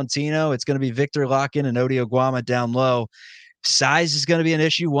Sage Tolentino. It's going to be Victor Locken and Odi Oguama down low. Size is going to be an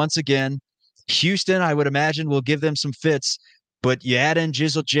issue once again. Houston, I would imagine, will give them some fits. But you add in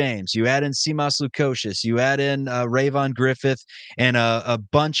Jizzle James, you add in Simas Lukosius, you add in Rayvon Griffith, and a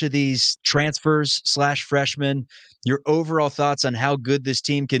bunch of these transfers / freshmen. Your overall thoughts on how good this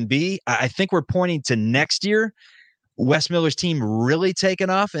team can be? I think we're pointing to next year, Wes Miller's team really taking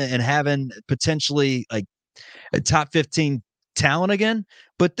off and having potentially like a top 15 talent again.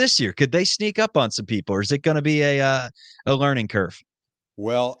 But this year, could they sneak up on some people, or is it going to be a learning curve?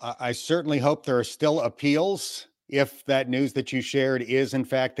 Well, I certainly hope there are still appeals if that news that you shared is in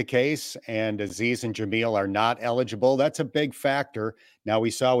fact the case and Aziz and Jameel are not eligible. That's a big factor. Now, we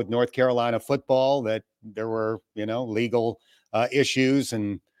saw with North Carolina football that there were, legal issues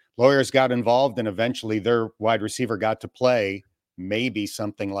and lawyers got involved and eventually their wide receiver got to play. Maybe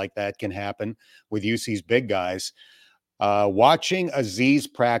something like that can happen with UC's big guys. Watching Aziz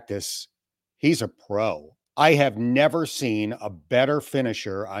practice, he's a pro. I have never seen a better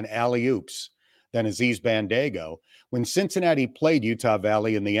finisher on alley-oops than Aziz Bandaogo. When Cincinnati played Utah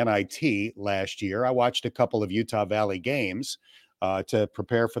Valley in the NIT last year, I watched a couple of Utah Valley games to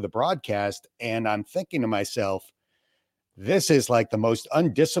prepare for the broadcast, and I'm thinking to myself, this is like the most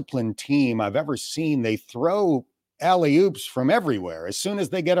undisciplined team I've ever seen. They throw alley-oops from everywhere. As soon as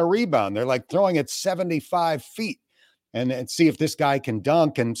they get a rebound, they're like throwing it 75 feet and see if this guy can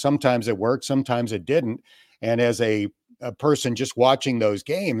dunk. And sometimes it worked, sometimes it didn't. And as a person just watching those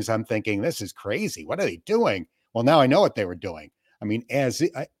games, I'm thinking, this is crazy. What are they doing? Well, now I know what they were doing. I mean, Aziz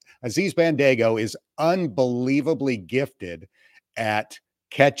Bandaogo is unbelievably gifted at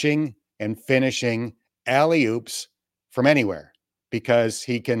catching and finishing alley-oops from anywhere because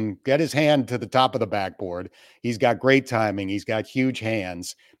he can get his hand to the top of the backboard. He's got great timing. He's got huge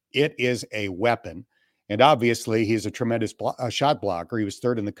hands. It is a weapon. And obviously, he's a tremendous shot blocker. He was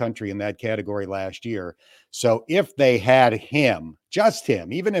third in the country in that category last year. So if they had him, just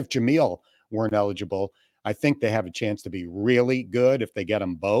him, even if Jameel weren't eligible, I think they have a chance to be really good. If they get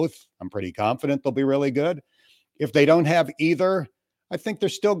them both, I'm pretty confident they'll be really good. If they don't have either, I think they're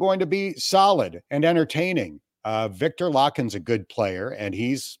still going to be solid and entertaining. Victor Locken's a good player, and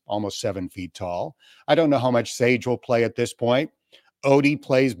he's almost 7 feet tall. I don't know how much Sage will play at this point. Odie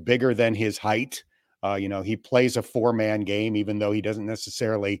plays bigger than his height. He plays a 4-man game, even though he doesn't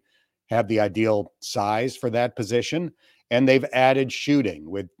necessarily have the ideal size for that position. And they've added shooting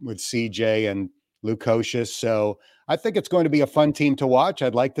with CJ and Lukosius. So I think it's going to be a fun team to watch.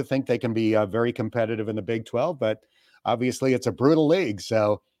 I'd like to think they can be very competitive in the Big 12, but obviously it's a brutal league.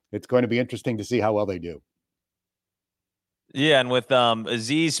 So it's going to be interesting to see how well they do. Yeah, and with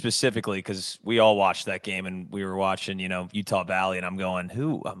Aziz specifically, because we all watched that game and we were watching, Utah Valley, and I'm going,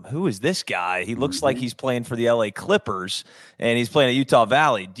 who is this guy? He looks like he's playing for the LA Clippers, and he's playing at Utah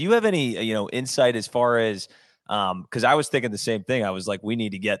Valley. Do you have any, insight as far as, because I was thinking the same thing. I was like, we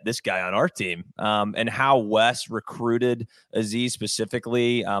need to get this guy on our team, and how Wes recruited Aziz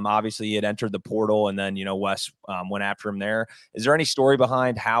specifically. Obviously, he had entered the portal, and then, Wes went after him there. Is there any story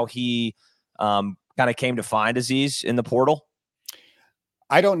behind how he kind of came to find Aziz in the portal?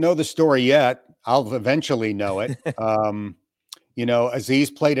 I don't know the story yet. I'll eventually know it. Aziz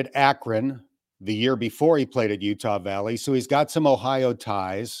played at Akron the year before he played at Utah Valley. So he's got some Ohio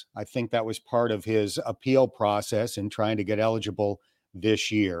ties. I think that was part of his appeal process in trying to get eligible this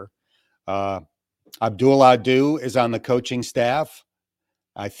year. Abdul Adu is on the coaching staff.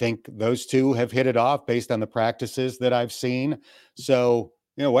 I think those two have hit it off based on the practices that I've seen. So,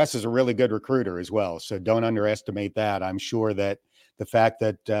 Wes is a really good recruiter as well. So don't underestimate that. I'm sure that the fact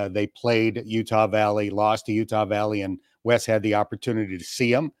that they played Utah Valley, lost to Utah Valley, and Wes had the opportunity to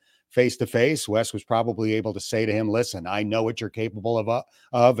see him face to face, Wes was probably able to say to him, listen, I know what you're capable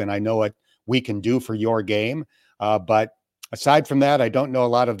of, and I know what we can do for your game. But aside from that, I don't know a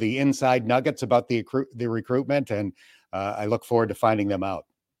lot of the inside nuggets about the recruitment, and I look forward to finding them out.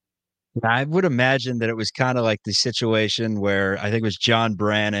 I would imagine that it was kind of like the situation where I think it was John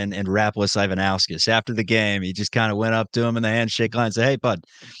Brannon and Raplis Ivanauskas. After the game, he just kind of went up to him in the handshake line and said, hey, bud,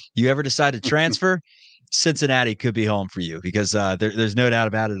 you ever decide to transfer? Cincinnati could be home for you because there's no doubt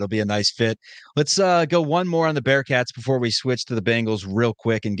about it. It'll be a nice fit. Let's go one more on the Bearcats before we switch to the Bengals real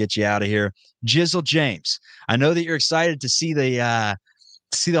quick and get you out of here. Jizzle James. I know that you're excited to see the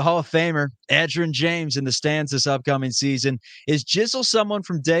Hall of Famer, Adrian James, in the stands this upcoming season. Is Jizzle someone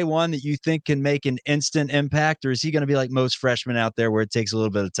from day one that you think can make an instant impact, or is he going to be like most freshmen out there where it takes a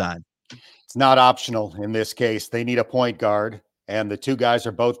little bit of time? It's not optional in this case. They need a point guard, and the two guys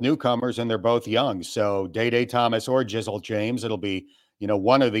are both newcomers, and they're both young. So Day Thomas or Jizzle James, it'll be,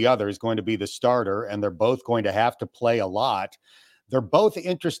 one or the other is going to be the starter, and they're both going to have to play a lot. They're both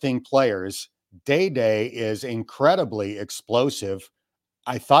interesting players. Day is incredibly explosive,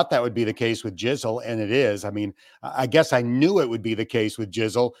 I thought that would be the case with Jizzle, and it is. I mean, I guess I knew it would be the case with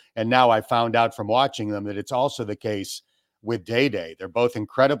Jizzle, and now I found out from watching them that it's also the case with Day Day. They're both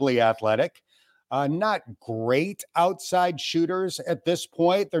incredibly athletic, not great outside shooters at this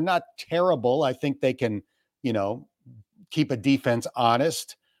point. They're not terrible. I think they can, keep a defense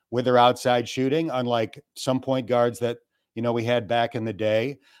honest with their outside shooting, unlike some point guards that, we had back in the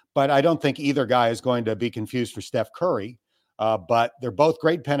day. But I don't think either guy is going to be confused for Steph Curry. But they're both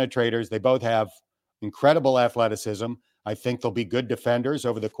great penetrators. They both have incredible athleticism. I think they'll be good defenders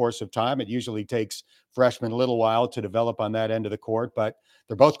over the course of time. It usually takes freshmen a little while to develop on that end of the court, but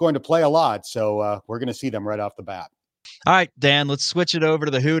they're both going to play a lot. So we're going to see them right off the bat. All right, Dan, let's switch it over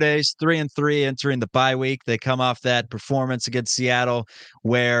to the Hoodays, 3-3 entering the bye week. They come off that performance against Seattle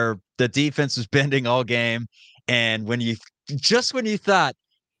where the defense was bending all game. And when you thought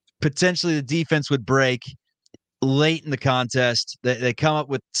potentially the defense would break late in the contest, they come up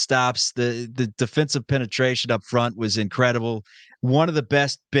with stops. The defensive penetration up front was incredible. One of the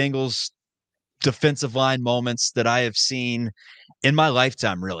best Bengals defensive line moments that I have seen in my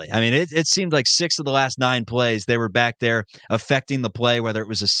lifetime, really. I mean, it seemed like 6 of the last 9 plays, they were back there affecting the play, whether it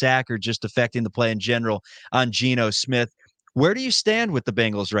was a sack or just affecting the play in general on Geno Smith. Where do you stand with the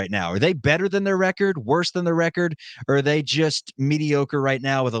Bengals right now? Are they better than their record, worse than their record, or are they just mediocre right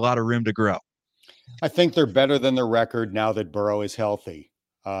now with a lot of room to grow? I think they're better than their record now that Burrow is healthy.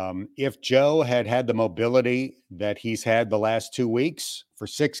 If Joe had the mobility that he's had the last 2 weeks for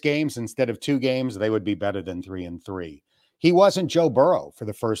 6 games instead of 2 games, they would be better than 3-3. He wasn't Joe Burrow for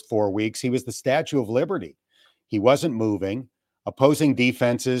the first 4 weeks. He was the Statue of Liberty. He wasn't moving. Opposing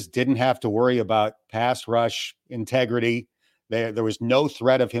defenses didn't have to worry about pass rush integrity. There was no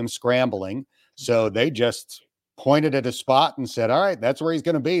threat of him scrambling. So they just pointed at a spot and said, all right, that's where he's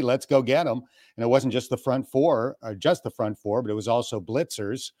going to be. Let's go get him. And it wasn't just the front four, but it was also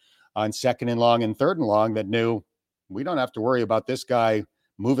blitzers on 2nd and long and 3rd and long that knew we don't have to worry about this guy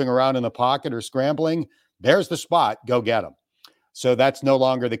moving around in the pocket or scrambling. There's the spot. Go get him. So that's no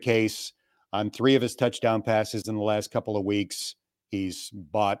longer the case. On 3 of his touchdown passes in the last couple of weeks, he's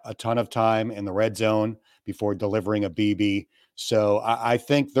bought a ton of time in the red zone before delivering a BB. So I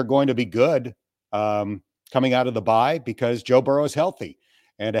think they're going to be good coming out of the bye because Joe Burrow is healthy.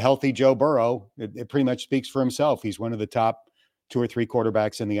 And a healthy Joe Burrow, it pretty much speaks for himself. He's one of the top 2 or 3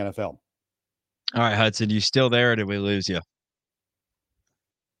 quarterbacks in the NFL. All right, Hudson, you still there or did we lose you?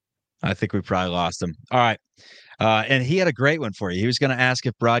 I think we probably lost him. All right. And he had a great one for you. He was going to ask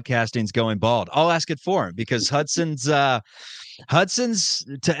if broadcasting's going bald. I'll ask it for him because Hudson's to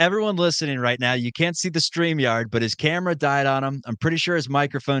everyone listening right now. You can't see the StreamYard, but his camera died on him. I'm pretty sure his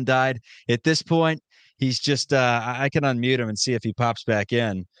microphone died. At this point, he's just I can unmute him and see if he pops back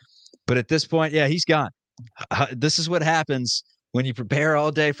in. But at this point, yeah, he's gone. This is what happens when you prepare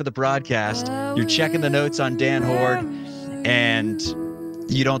all day for the broadcast. You're checking the notes on Dan Hoard, and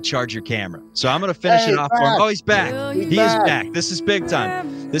you don't charge your camera. So I'm going to finish it off for him. Oh, he's back. He is back. This is big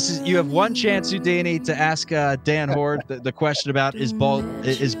time. You have one chance, Houdini, to ask Dan Hoard the question about is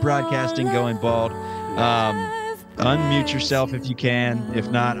broadcasting going bald. Unmute yourself if you can. If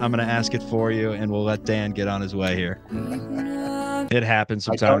not, I'm going to ask it for you, and we'll let Dan get on his way here. It happens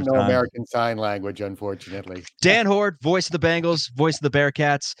sometimes. I don't know American Sign Language, unfortunately. Dan Hoard, voice of the Bengals, voice of the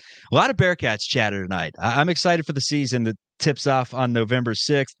Bearcats. A lot of Bearcats chatter tonight. I'm excited for the season that tips off on November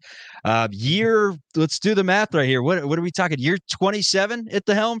 6th. Let's do the math right here. What are we talking? Year 27 at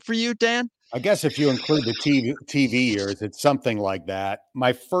the helm for you, Dan? I guess if you include the TV years, it's something like that.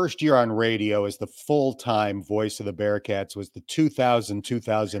 My first year on radio as the full-time voice of the Bearcats was the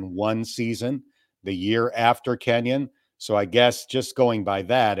 2000-2001 season, the year after Kenyon. So I guess just going by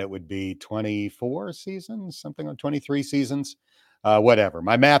that, it would be 24 seasons, something like 23 seasons, whatever.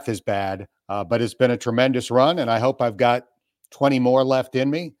 My math is bad, but it's been a tremendous run, and I hope I've got 20 more left in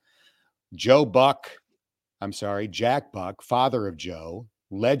me. Jack Buck, father of Joe,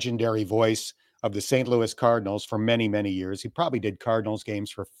 legendary voice of the St. Louis Cardinals for many, many years. He probably did Cardinals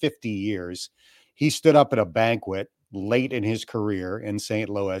games for 50 years. He stood up at a banquet late in his career in St.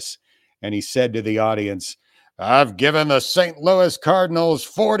 Louis, and he said to the audience, "I've given the St. Louis Cardinals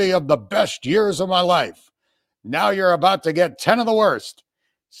 40 of the best years of my life. Now you're about to get 10 of the worst."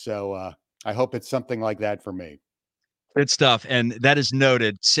 So I hope it's something like that for me. Good stuff. And that is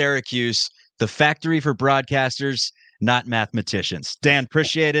noted. Syracuse, the factory for broadcasters, not mathematicians. Dan,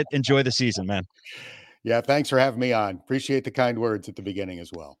 appreciate it. Enjoy the season, man. Yeah, thanks for having me on. Appreciate the kind words at the beginning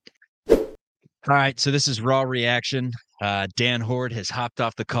as well. All right, so this is Raw Reaction. Dan Hoard has hopped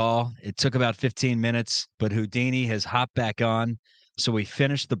off the call. It took about 15 minutes, but Houdini has hopped back on. So we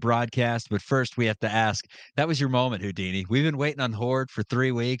finished the broadcast, but first we have to ask, that was your moment, Houdini. We've been waiting on Hoard for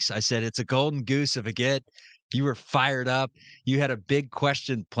 3 weeks. I said, it's a golden goose of a get. You were fired up. You had a big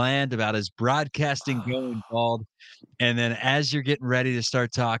question planned about his broadcasting going bald. And then as you're getting ready to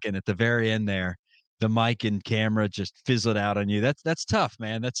start talking at the very end there, the mic and camera just fizzled out on you. That's tough,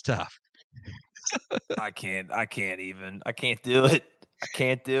 man. That's tough. I can't even. I can't do it. I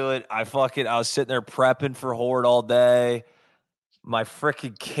can't do it. I was sitting there prepping for Hoard all day. My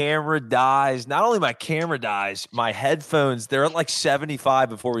freaking camera dies. Not only my camera dies, my headphones, they're at like 75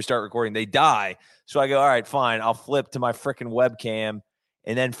 before we start recording. They die. So I go, all right, fine. I'll flip to my freaking webcam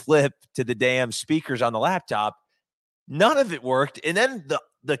and then flip to the damn speakers on the laptop. None of it worked. And then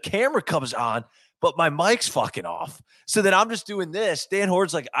the camera comes on, but my mic's fucking off. So then I'm just doing this. Dan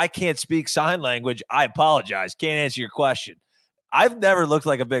Hoard's like, I can't speak sign language. I apologize. Can't answer your question. I've never looked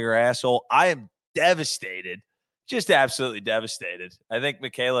like a bigger asshole. I am devastated. Just absolutely devastated. I think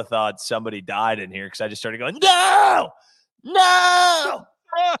Michaela thought somebody died in here because I just started going, no,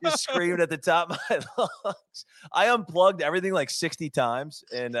 just screaming at the top of my lungs. I unplugged everything like 60 times.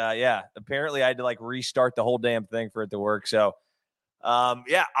 And apparently I had to like restart the whole damn thing for it to work. So,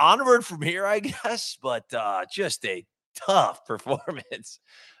 onward from here, I guess. But just a tough performance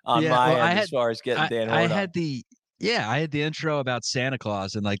on my end as far as getting Dan Hoard I had the intro about Santa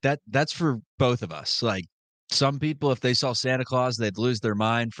Claus, and like that's for both of us. Like, some people, if they saw Santa Claus, they'd lose their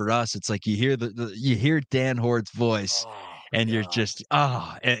mind. For us, it's like you hear Dan Hoard's voice, and you're just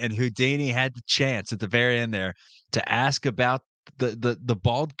and Houdini had the chance at the very end there to ask about the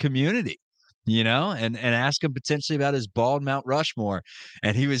bald community, and ask him potentially about his bald Mount Rushmore,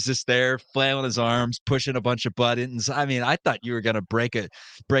 and he was just there flailing his arms, pushing a bunch of buttons. I mean, I thought you were gonna break a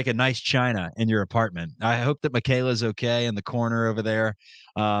nice china in your apartment. I hope that Michaela's okay in the corner over there,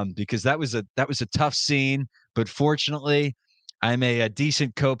 because that was a tough scene. But fortunately, I'm a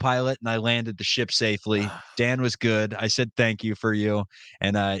decent co-pilot, and I landed the ship safely. Dan was good. I said thank you for you,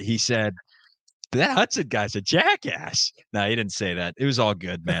 and he said, that Hudson guy's a jackass. No, he didn't say that. It was all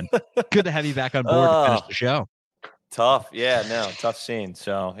good, man. Good to have you back on board to finish the show. Tough. Yeah, no, tough scene.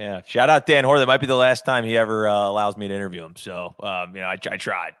 So, yeah. Shout out Dan Hoard. That might be the last time he ever allows me to interview him. So, I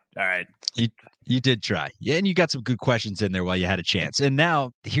tried. All right. You did try. Yeah, and you got some good questions in there while you had a chance. And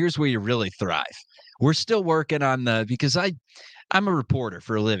now here's where you really thrive. We're still working on because I'm a reporter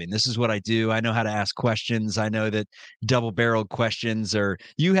for a living. This is what I do. I know how to ask questions. I know that double-barreled questions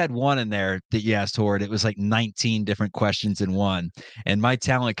you had one in there that you asked Hoard. It was like 19 different questions in one. And my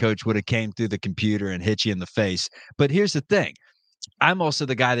talent coach would have came through the computer and hit you in the face. But here's the thing. I'm also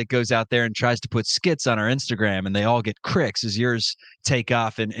the guy that goes out there and tries to put skits on our Instagram, and they all get cricks as yours take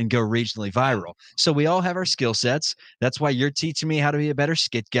off and go regionally viral. So we all have our skill sets. That's why you're teaching me how to be a better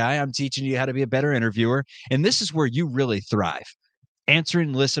skit guy. I'm teaching you how to be a better interviewer. And this is where you really thrive.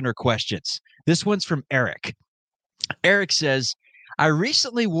 Answering listener questions. This one's from Eric. Eric says, I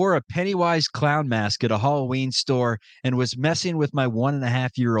recently wore a Pennywise clown mask at a Halloween store and was messing with my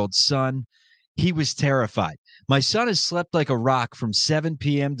 1.5-year-old son. He was terrified. My son has slept like a rock from 7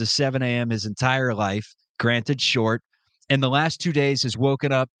 p.m. to 7 a.m. his entire life, granted short, and the last 2 days has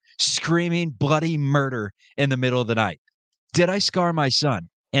woken up screaming bloody murder in the middle of the night. Did I scar my son?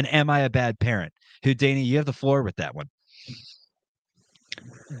 And am I a bad parent? Houdini, you have the floor with that one.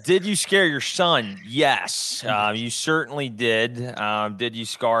 Did you scare your son? Yes. You certainly did. Did you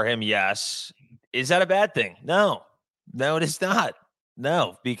scar him? Yes. Is that a bad thing? No, it is not.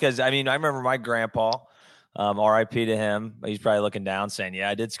 No, because I remember my grandpa, RIP to him. He's probably looking down saying, yeah,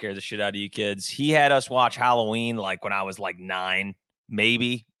 I did scare the shit out of you kids. He had us watch Halloween like when I was like 9,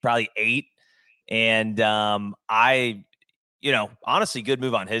 maybe, probably 8. And honestly, good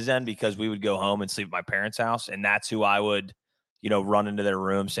move on his end, because we would go home and sleep at my parents' house. And that's who I would, run into their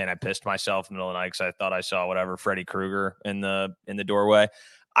room saying I pissed myself in the middle of the night because I thought I saw whatever Freddy Krueger in the doorway.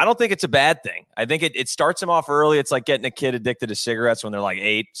 I don't think it's a bad thing. I think it starts them off early. It's like getting a kid addicted to cigarettes when they're like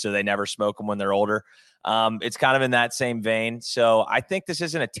 8, so they never smoke them when they're older. It's kind of in that same vein. So I think this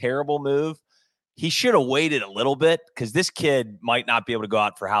isn't a terrible move. He should have waited a little bit, because this kid might not be able to go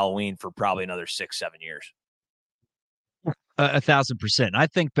out for Halloween for probably another 6-7 years. 1,000%. I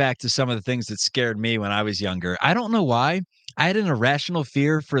think back to some of the things that scared me when I was younger. I don't know why. I had an irrational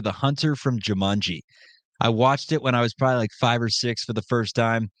fear for the hunter from Jumanji. I watched it when I was probably like 5 or 6 for the first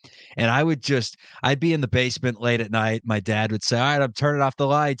time. And I'd be in the basement late at night. My dad would say, all right, I'm turning off the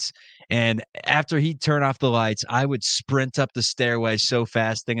lights. And after he'd turn off the lights, I would sprint up the stairway so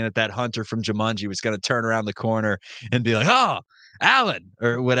fast, thinking that hunter from Jumanji was going to turn around the corner and be like, oh, Alan,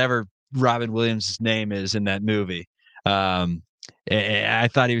 or whatever Robin Williams' name is in that movie. I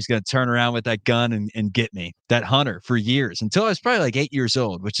thought he was going to turn around with that gun and get me, that hunter, for years, until I was probably like 8 years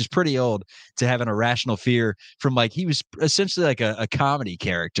old, which is pretty old to have an irrational fear from, like, he was essentially like a comedy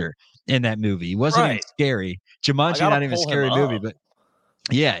character in that movie. He wasn't even scary. Jumanji, not even a scary movie, but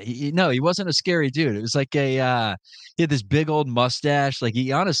yeah, he wasn't a scary dude. It was like he had this big old mustache. Like,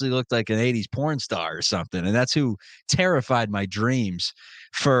 he honestly looked like an 80s porn star or something. And that's who terrified my dreams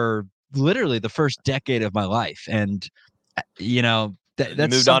for literally the first decade of my life. And, that's you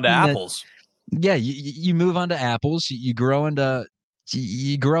moved on to apples. Yeah, you move on to apples. You grow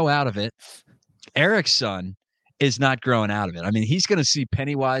out of it. Eric's son is not growing out of it. I mean, he's going to see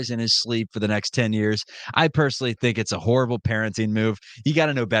Pennywise in his sleep for the next 10 years. I personally think it's a horrible parenting move. You got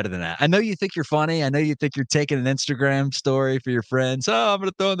to know better than that. I know you think you're funny. I know you think you're taking an Instagram story for your friends. Oh, I'm going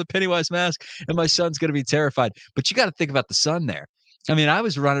to throw in the Pennywise mask and my son's going to be terrified. But you got to think about the son there. I mean, I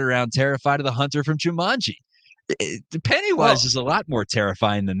was running around terrified of the hunter from Jumanji. Pennywise is a lot more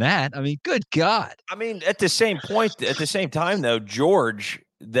terrifying than that. I mean, good God. I mean, at the same time, though, George,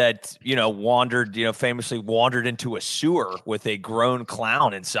 that, famously wandered into a sewer with a grown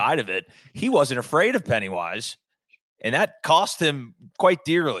clown inside of it. He wasn't afraid of Pennywise, and that cost him quite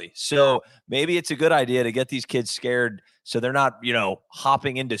dearly. So maybe it's a good idea to get these kids scared so they're not,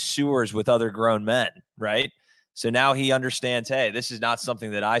 hopping into sewers with other grown men, right? So now he understands, hey, this is not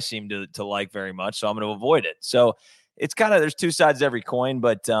something that I seem to like very much, so I'm going to avoid it. So it's kind of, there's two sides to every coin.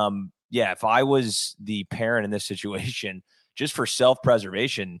 But if I was the parent in this situation, just for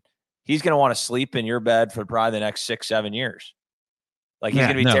self-preservation, he's going to want to sleep in your bed for probably the next 6-7 years. Like, he's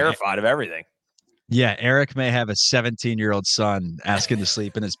going to be terrified of everything. Yeah, Eric may have a 17-year-old son asking to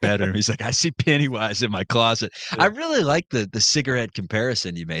sleep in his bedroom. He's like, I see Pennywise in my closet. Yeah. I really like the cigarette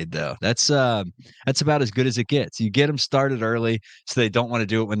comparison you made, though. That's about as good as it gets. You get them started early so they don't want to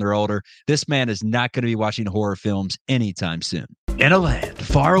do it when they're older. This man is not going to be watching horror films anytime soon. In a land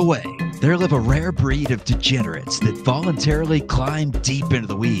far away, there live a rare breed of degenerates that voluntarily climb deep into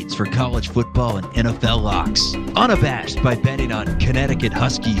the weeds for college football and NFL locks. Unabashed by betting on Connecticut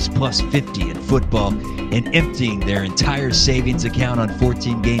Huskies plus 50 in football and emptying their entire savings account on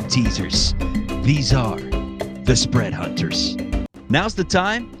 14-game teasers. These are the Spread Hunters. Now's the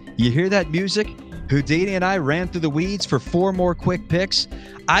time. You hear that music? Houdini and I ran through the weeds for 4 more quick picks.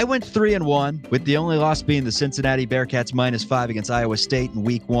 I went 3-1, with the only loss being the Cincinnati Bearcats -5 against Iowa State in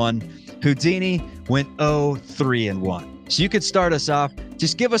week 1. Houdini went 0-3-1. So you could start us off.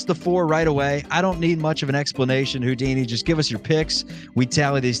 Just give us the 4 right away. I don't need much of an explanation, Houdini. Just give us your picks. We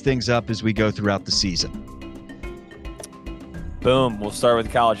tally these things up as we go throughout the season. Boom. We'll start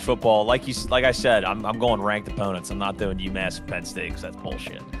with college football. Like I said, I'm going ranked opponents. I'm not doing UMass and Penn State because that's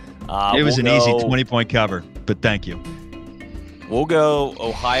bullshit. It was an easy 20-point cover, but thank you. We'll go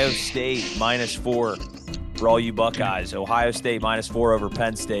Ohio State -4 for all you Buckeyes. Ohio State -4 over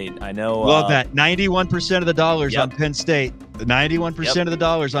Penn State. I know. Love that. 91% of the dollars on Penn State. 91% of the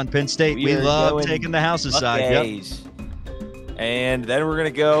dollars on Penn State. We love taking the house's side. Yep. And then we're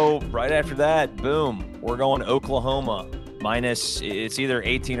going to go right after that. Boom. We're going Oklahoma minus. It's either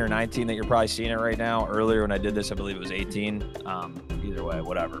 18 or 19 that you're probably seeing it right now. Earlier when I did this, I believe it was 18. Either way,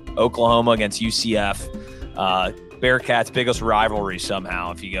 whatever. Oklahoma against UCF. Bearcats' biggest rivalry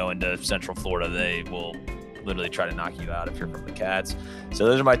somehow. If you go into Central Florida, they will literally try to knock you out if you're from the Cats. So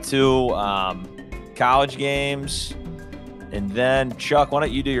those are my 2 college games. And then, Chuck, why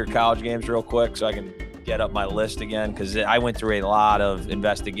don't you do your college games real quick so I can get up my list again? Because I went through a lot of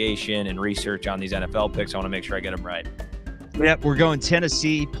investigation and research on these NFL picks. I want to make sure I get them right. Yep, we're going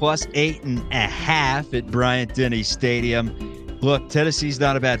Tennessee +8.5 at Bryant-Denny Stadium. Look, Tennessee's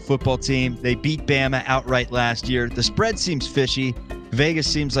not a bad football team. They beat Bama outright last year. The spread seems fishy. Vegas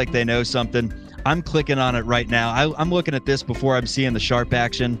seems like they know something. I'm clicking on it right now. I'm looking at this before I'm seeing the sharp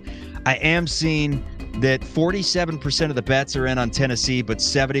action. I am seeing that 47% of the bets are in on Tennessee, but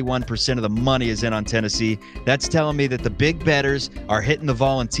 71% of the money is in on Tennessee. That's telling me that the big bettors are hitting the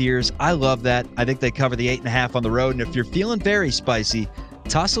Volunteers. I love that. I think they cover the 8.5 on the road. And if you're feeling very spicy,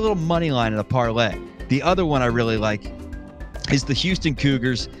 toss a little money line in a parlay. The other one I really like is the Houston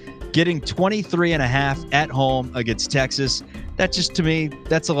Cougars getting 23.5 at home against Texas. That just, to me,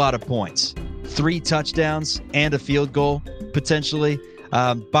 that's a lot of points. 3 touchdowns and a field goal, potentially.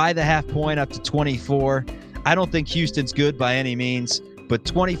 By the half point up to 24. I don't think Houston's good by any means, but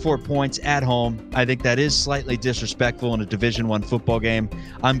 24 points at home, I think that is slightly disrespectful in a Division I football game.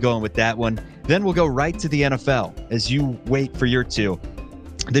 I'm going with that one. Then we'll go right to the NFL as you wait for your 2.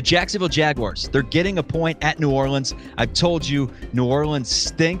 The Jacksonville Jaguars, they're getting a point at New Orleans. I've told you, New Orleans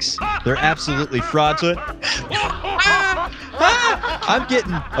stinks. They're absolutely fraudulent. I'm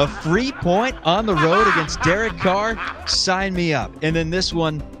getting a free point on the road against Derek Carr. Sign me up. And then this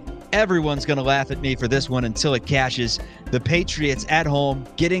one, everyone's going to laugh at me for this one until it cashes. The Patriots at home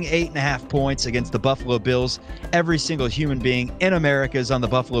getting 8.5 points against the Buffalo Bills. Every single human being in America is on the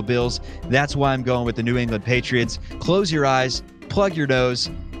Buffalo Bills. That's why I'm going with the New England Patriots. Close your eyes, plug your nose.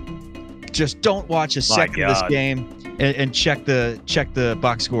 Just don't watch a second of this game and check the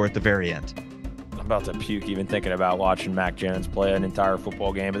box score at the very end. I'm about to puke even thinking about watching Mac Jones play an entire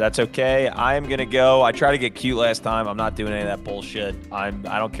football game, but that's okay. I am going to go. I tried to get cute last time. I'm not doing any of that bullshit. I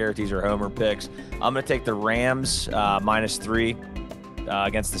don't care if these are homer picks. I'm going to take the Rams -3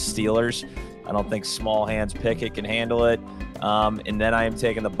 against the Steelers. I don't think small hands Pickett can handle it. And then I am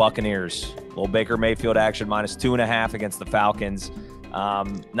taking the Buccaneers. Little Baker Mayfield action -2.5 against the Falcons.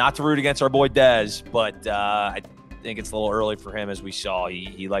 Not to root against our boy Dez, but I think it's a little early for him, as we saw.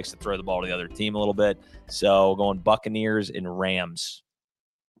 He likes to throw the ball to the other team a little bit. So going Buccaneers and Rams.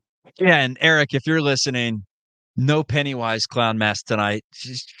 Yeah, and Eric, if you're listening, no Pennywise clown mask tonight.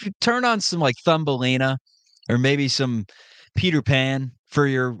 Just turn on some like Thumbelina or maybe some Peter Pan for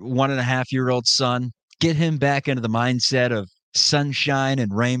your 1.5-year-old son. Get him back into the mindset of sunshine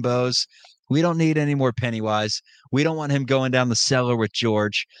and rainbows. We don't need any more Pennywise. We don't want him going down the cellar with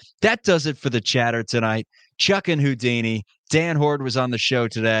George. That does it for the chatter tonight. Chuck and Houdini. Dan Hoard was on the show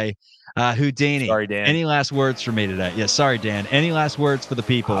today. Houdini, sorry, Dan. Any last words for me today? Yeah, sorry, Dan. Any last words for the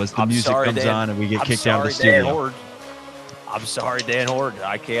people as the music comes on and we get kicked out of the studio? Dan Hoard. I'm sorry, Dan Hoard.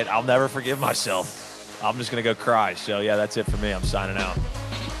 I'll never forgive myself. I'm just going to go cry. So, yeah, that's it for me. I'm signing out.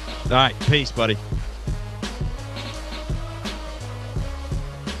 All right. Peace, buddy.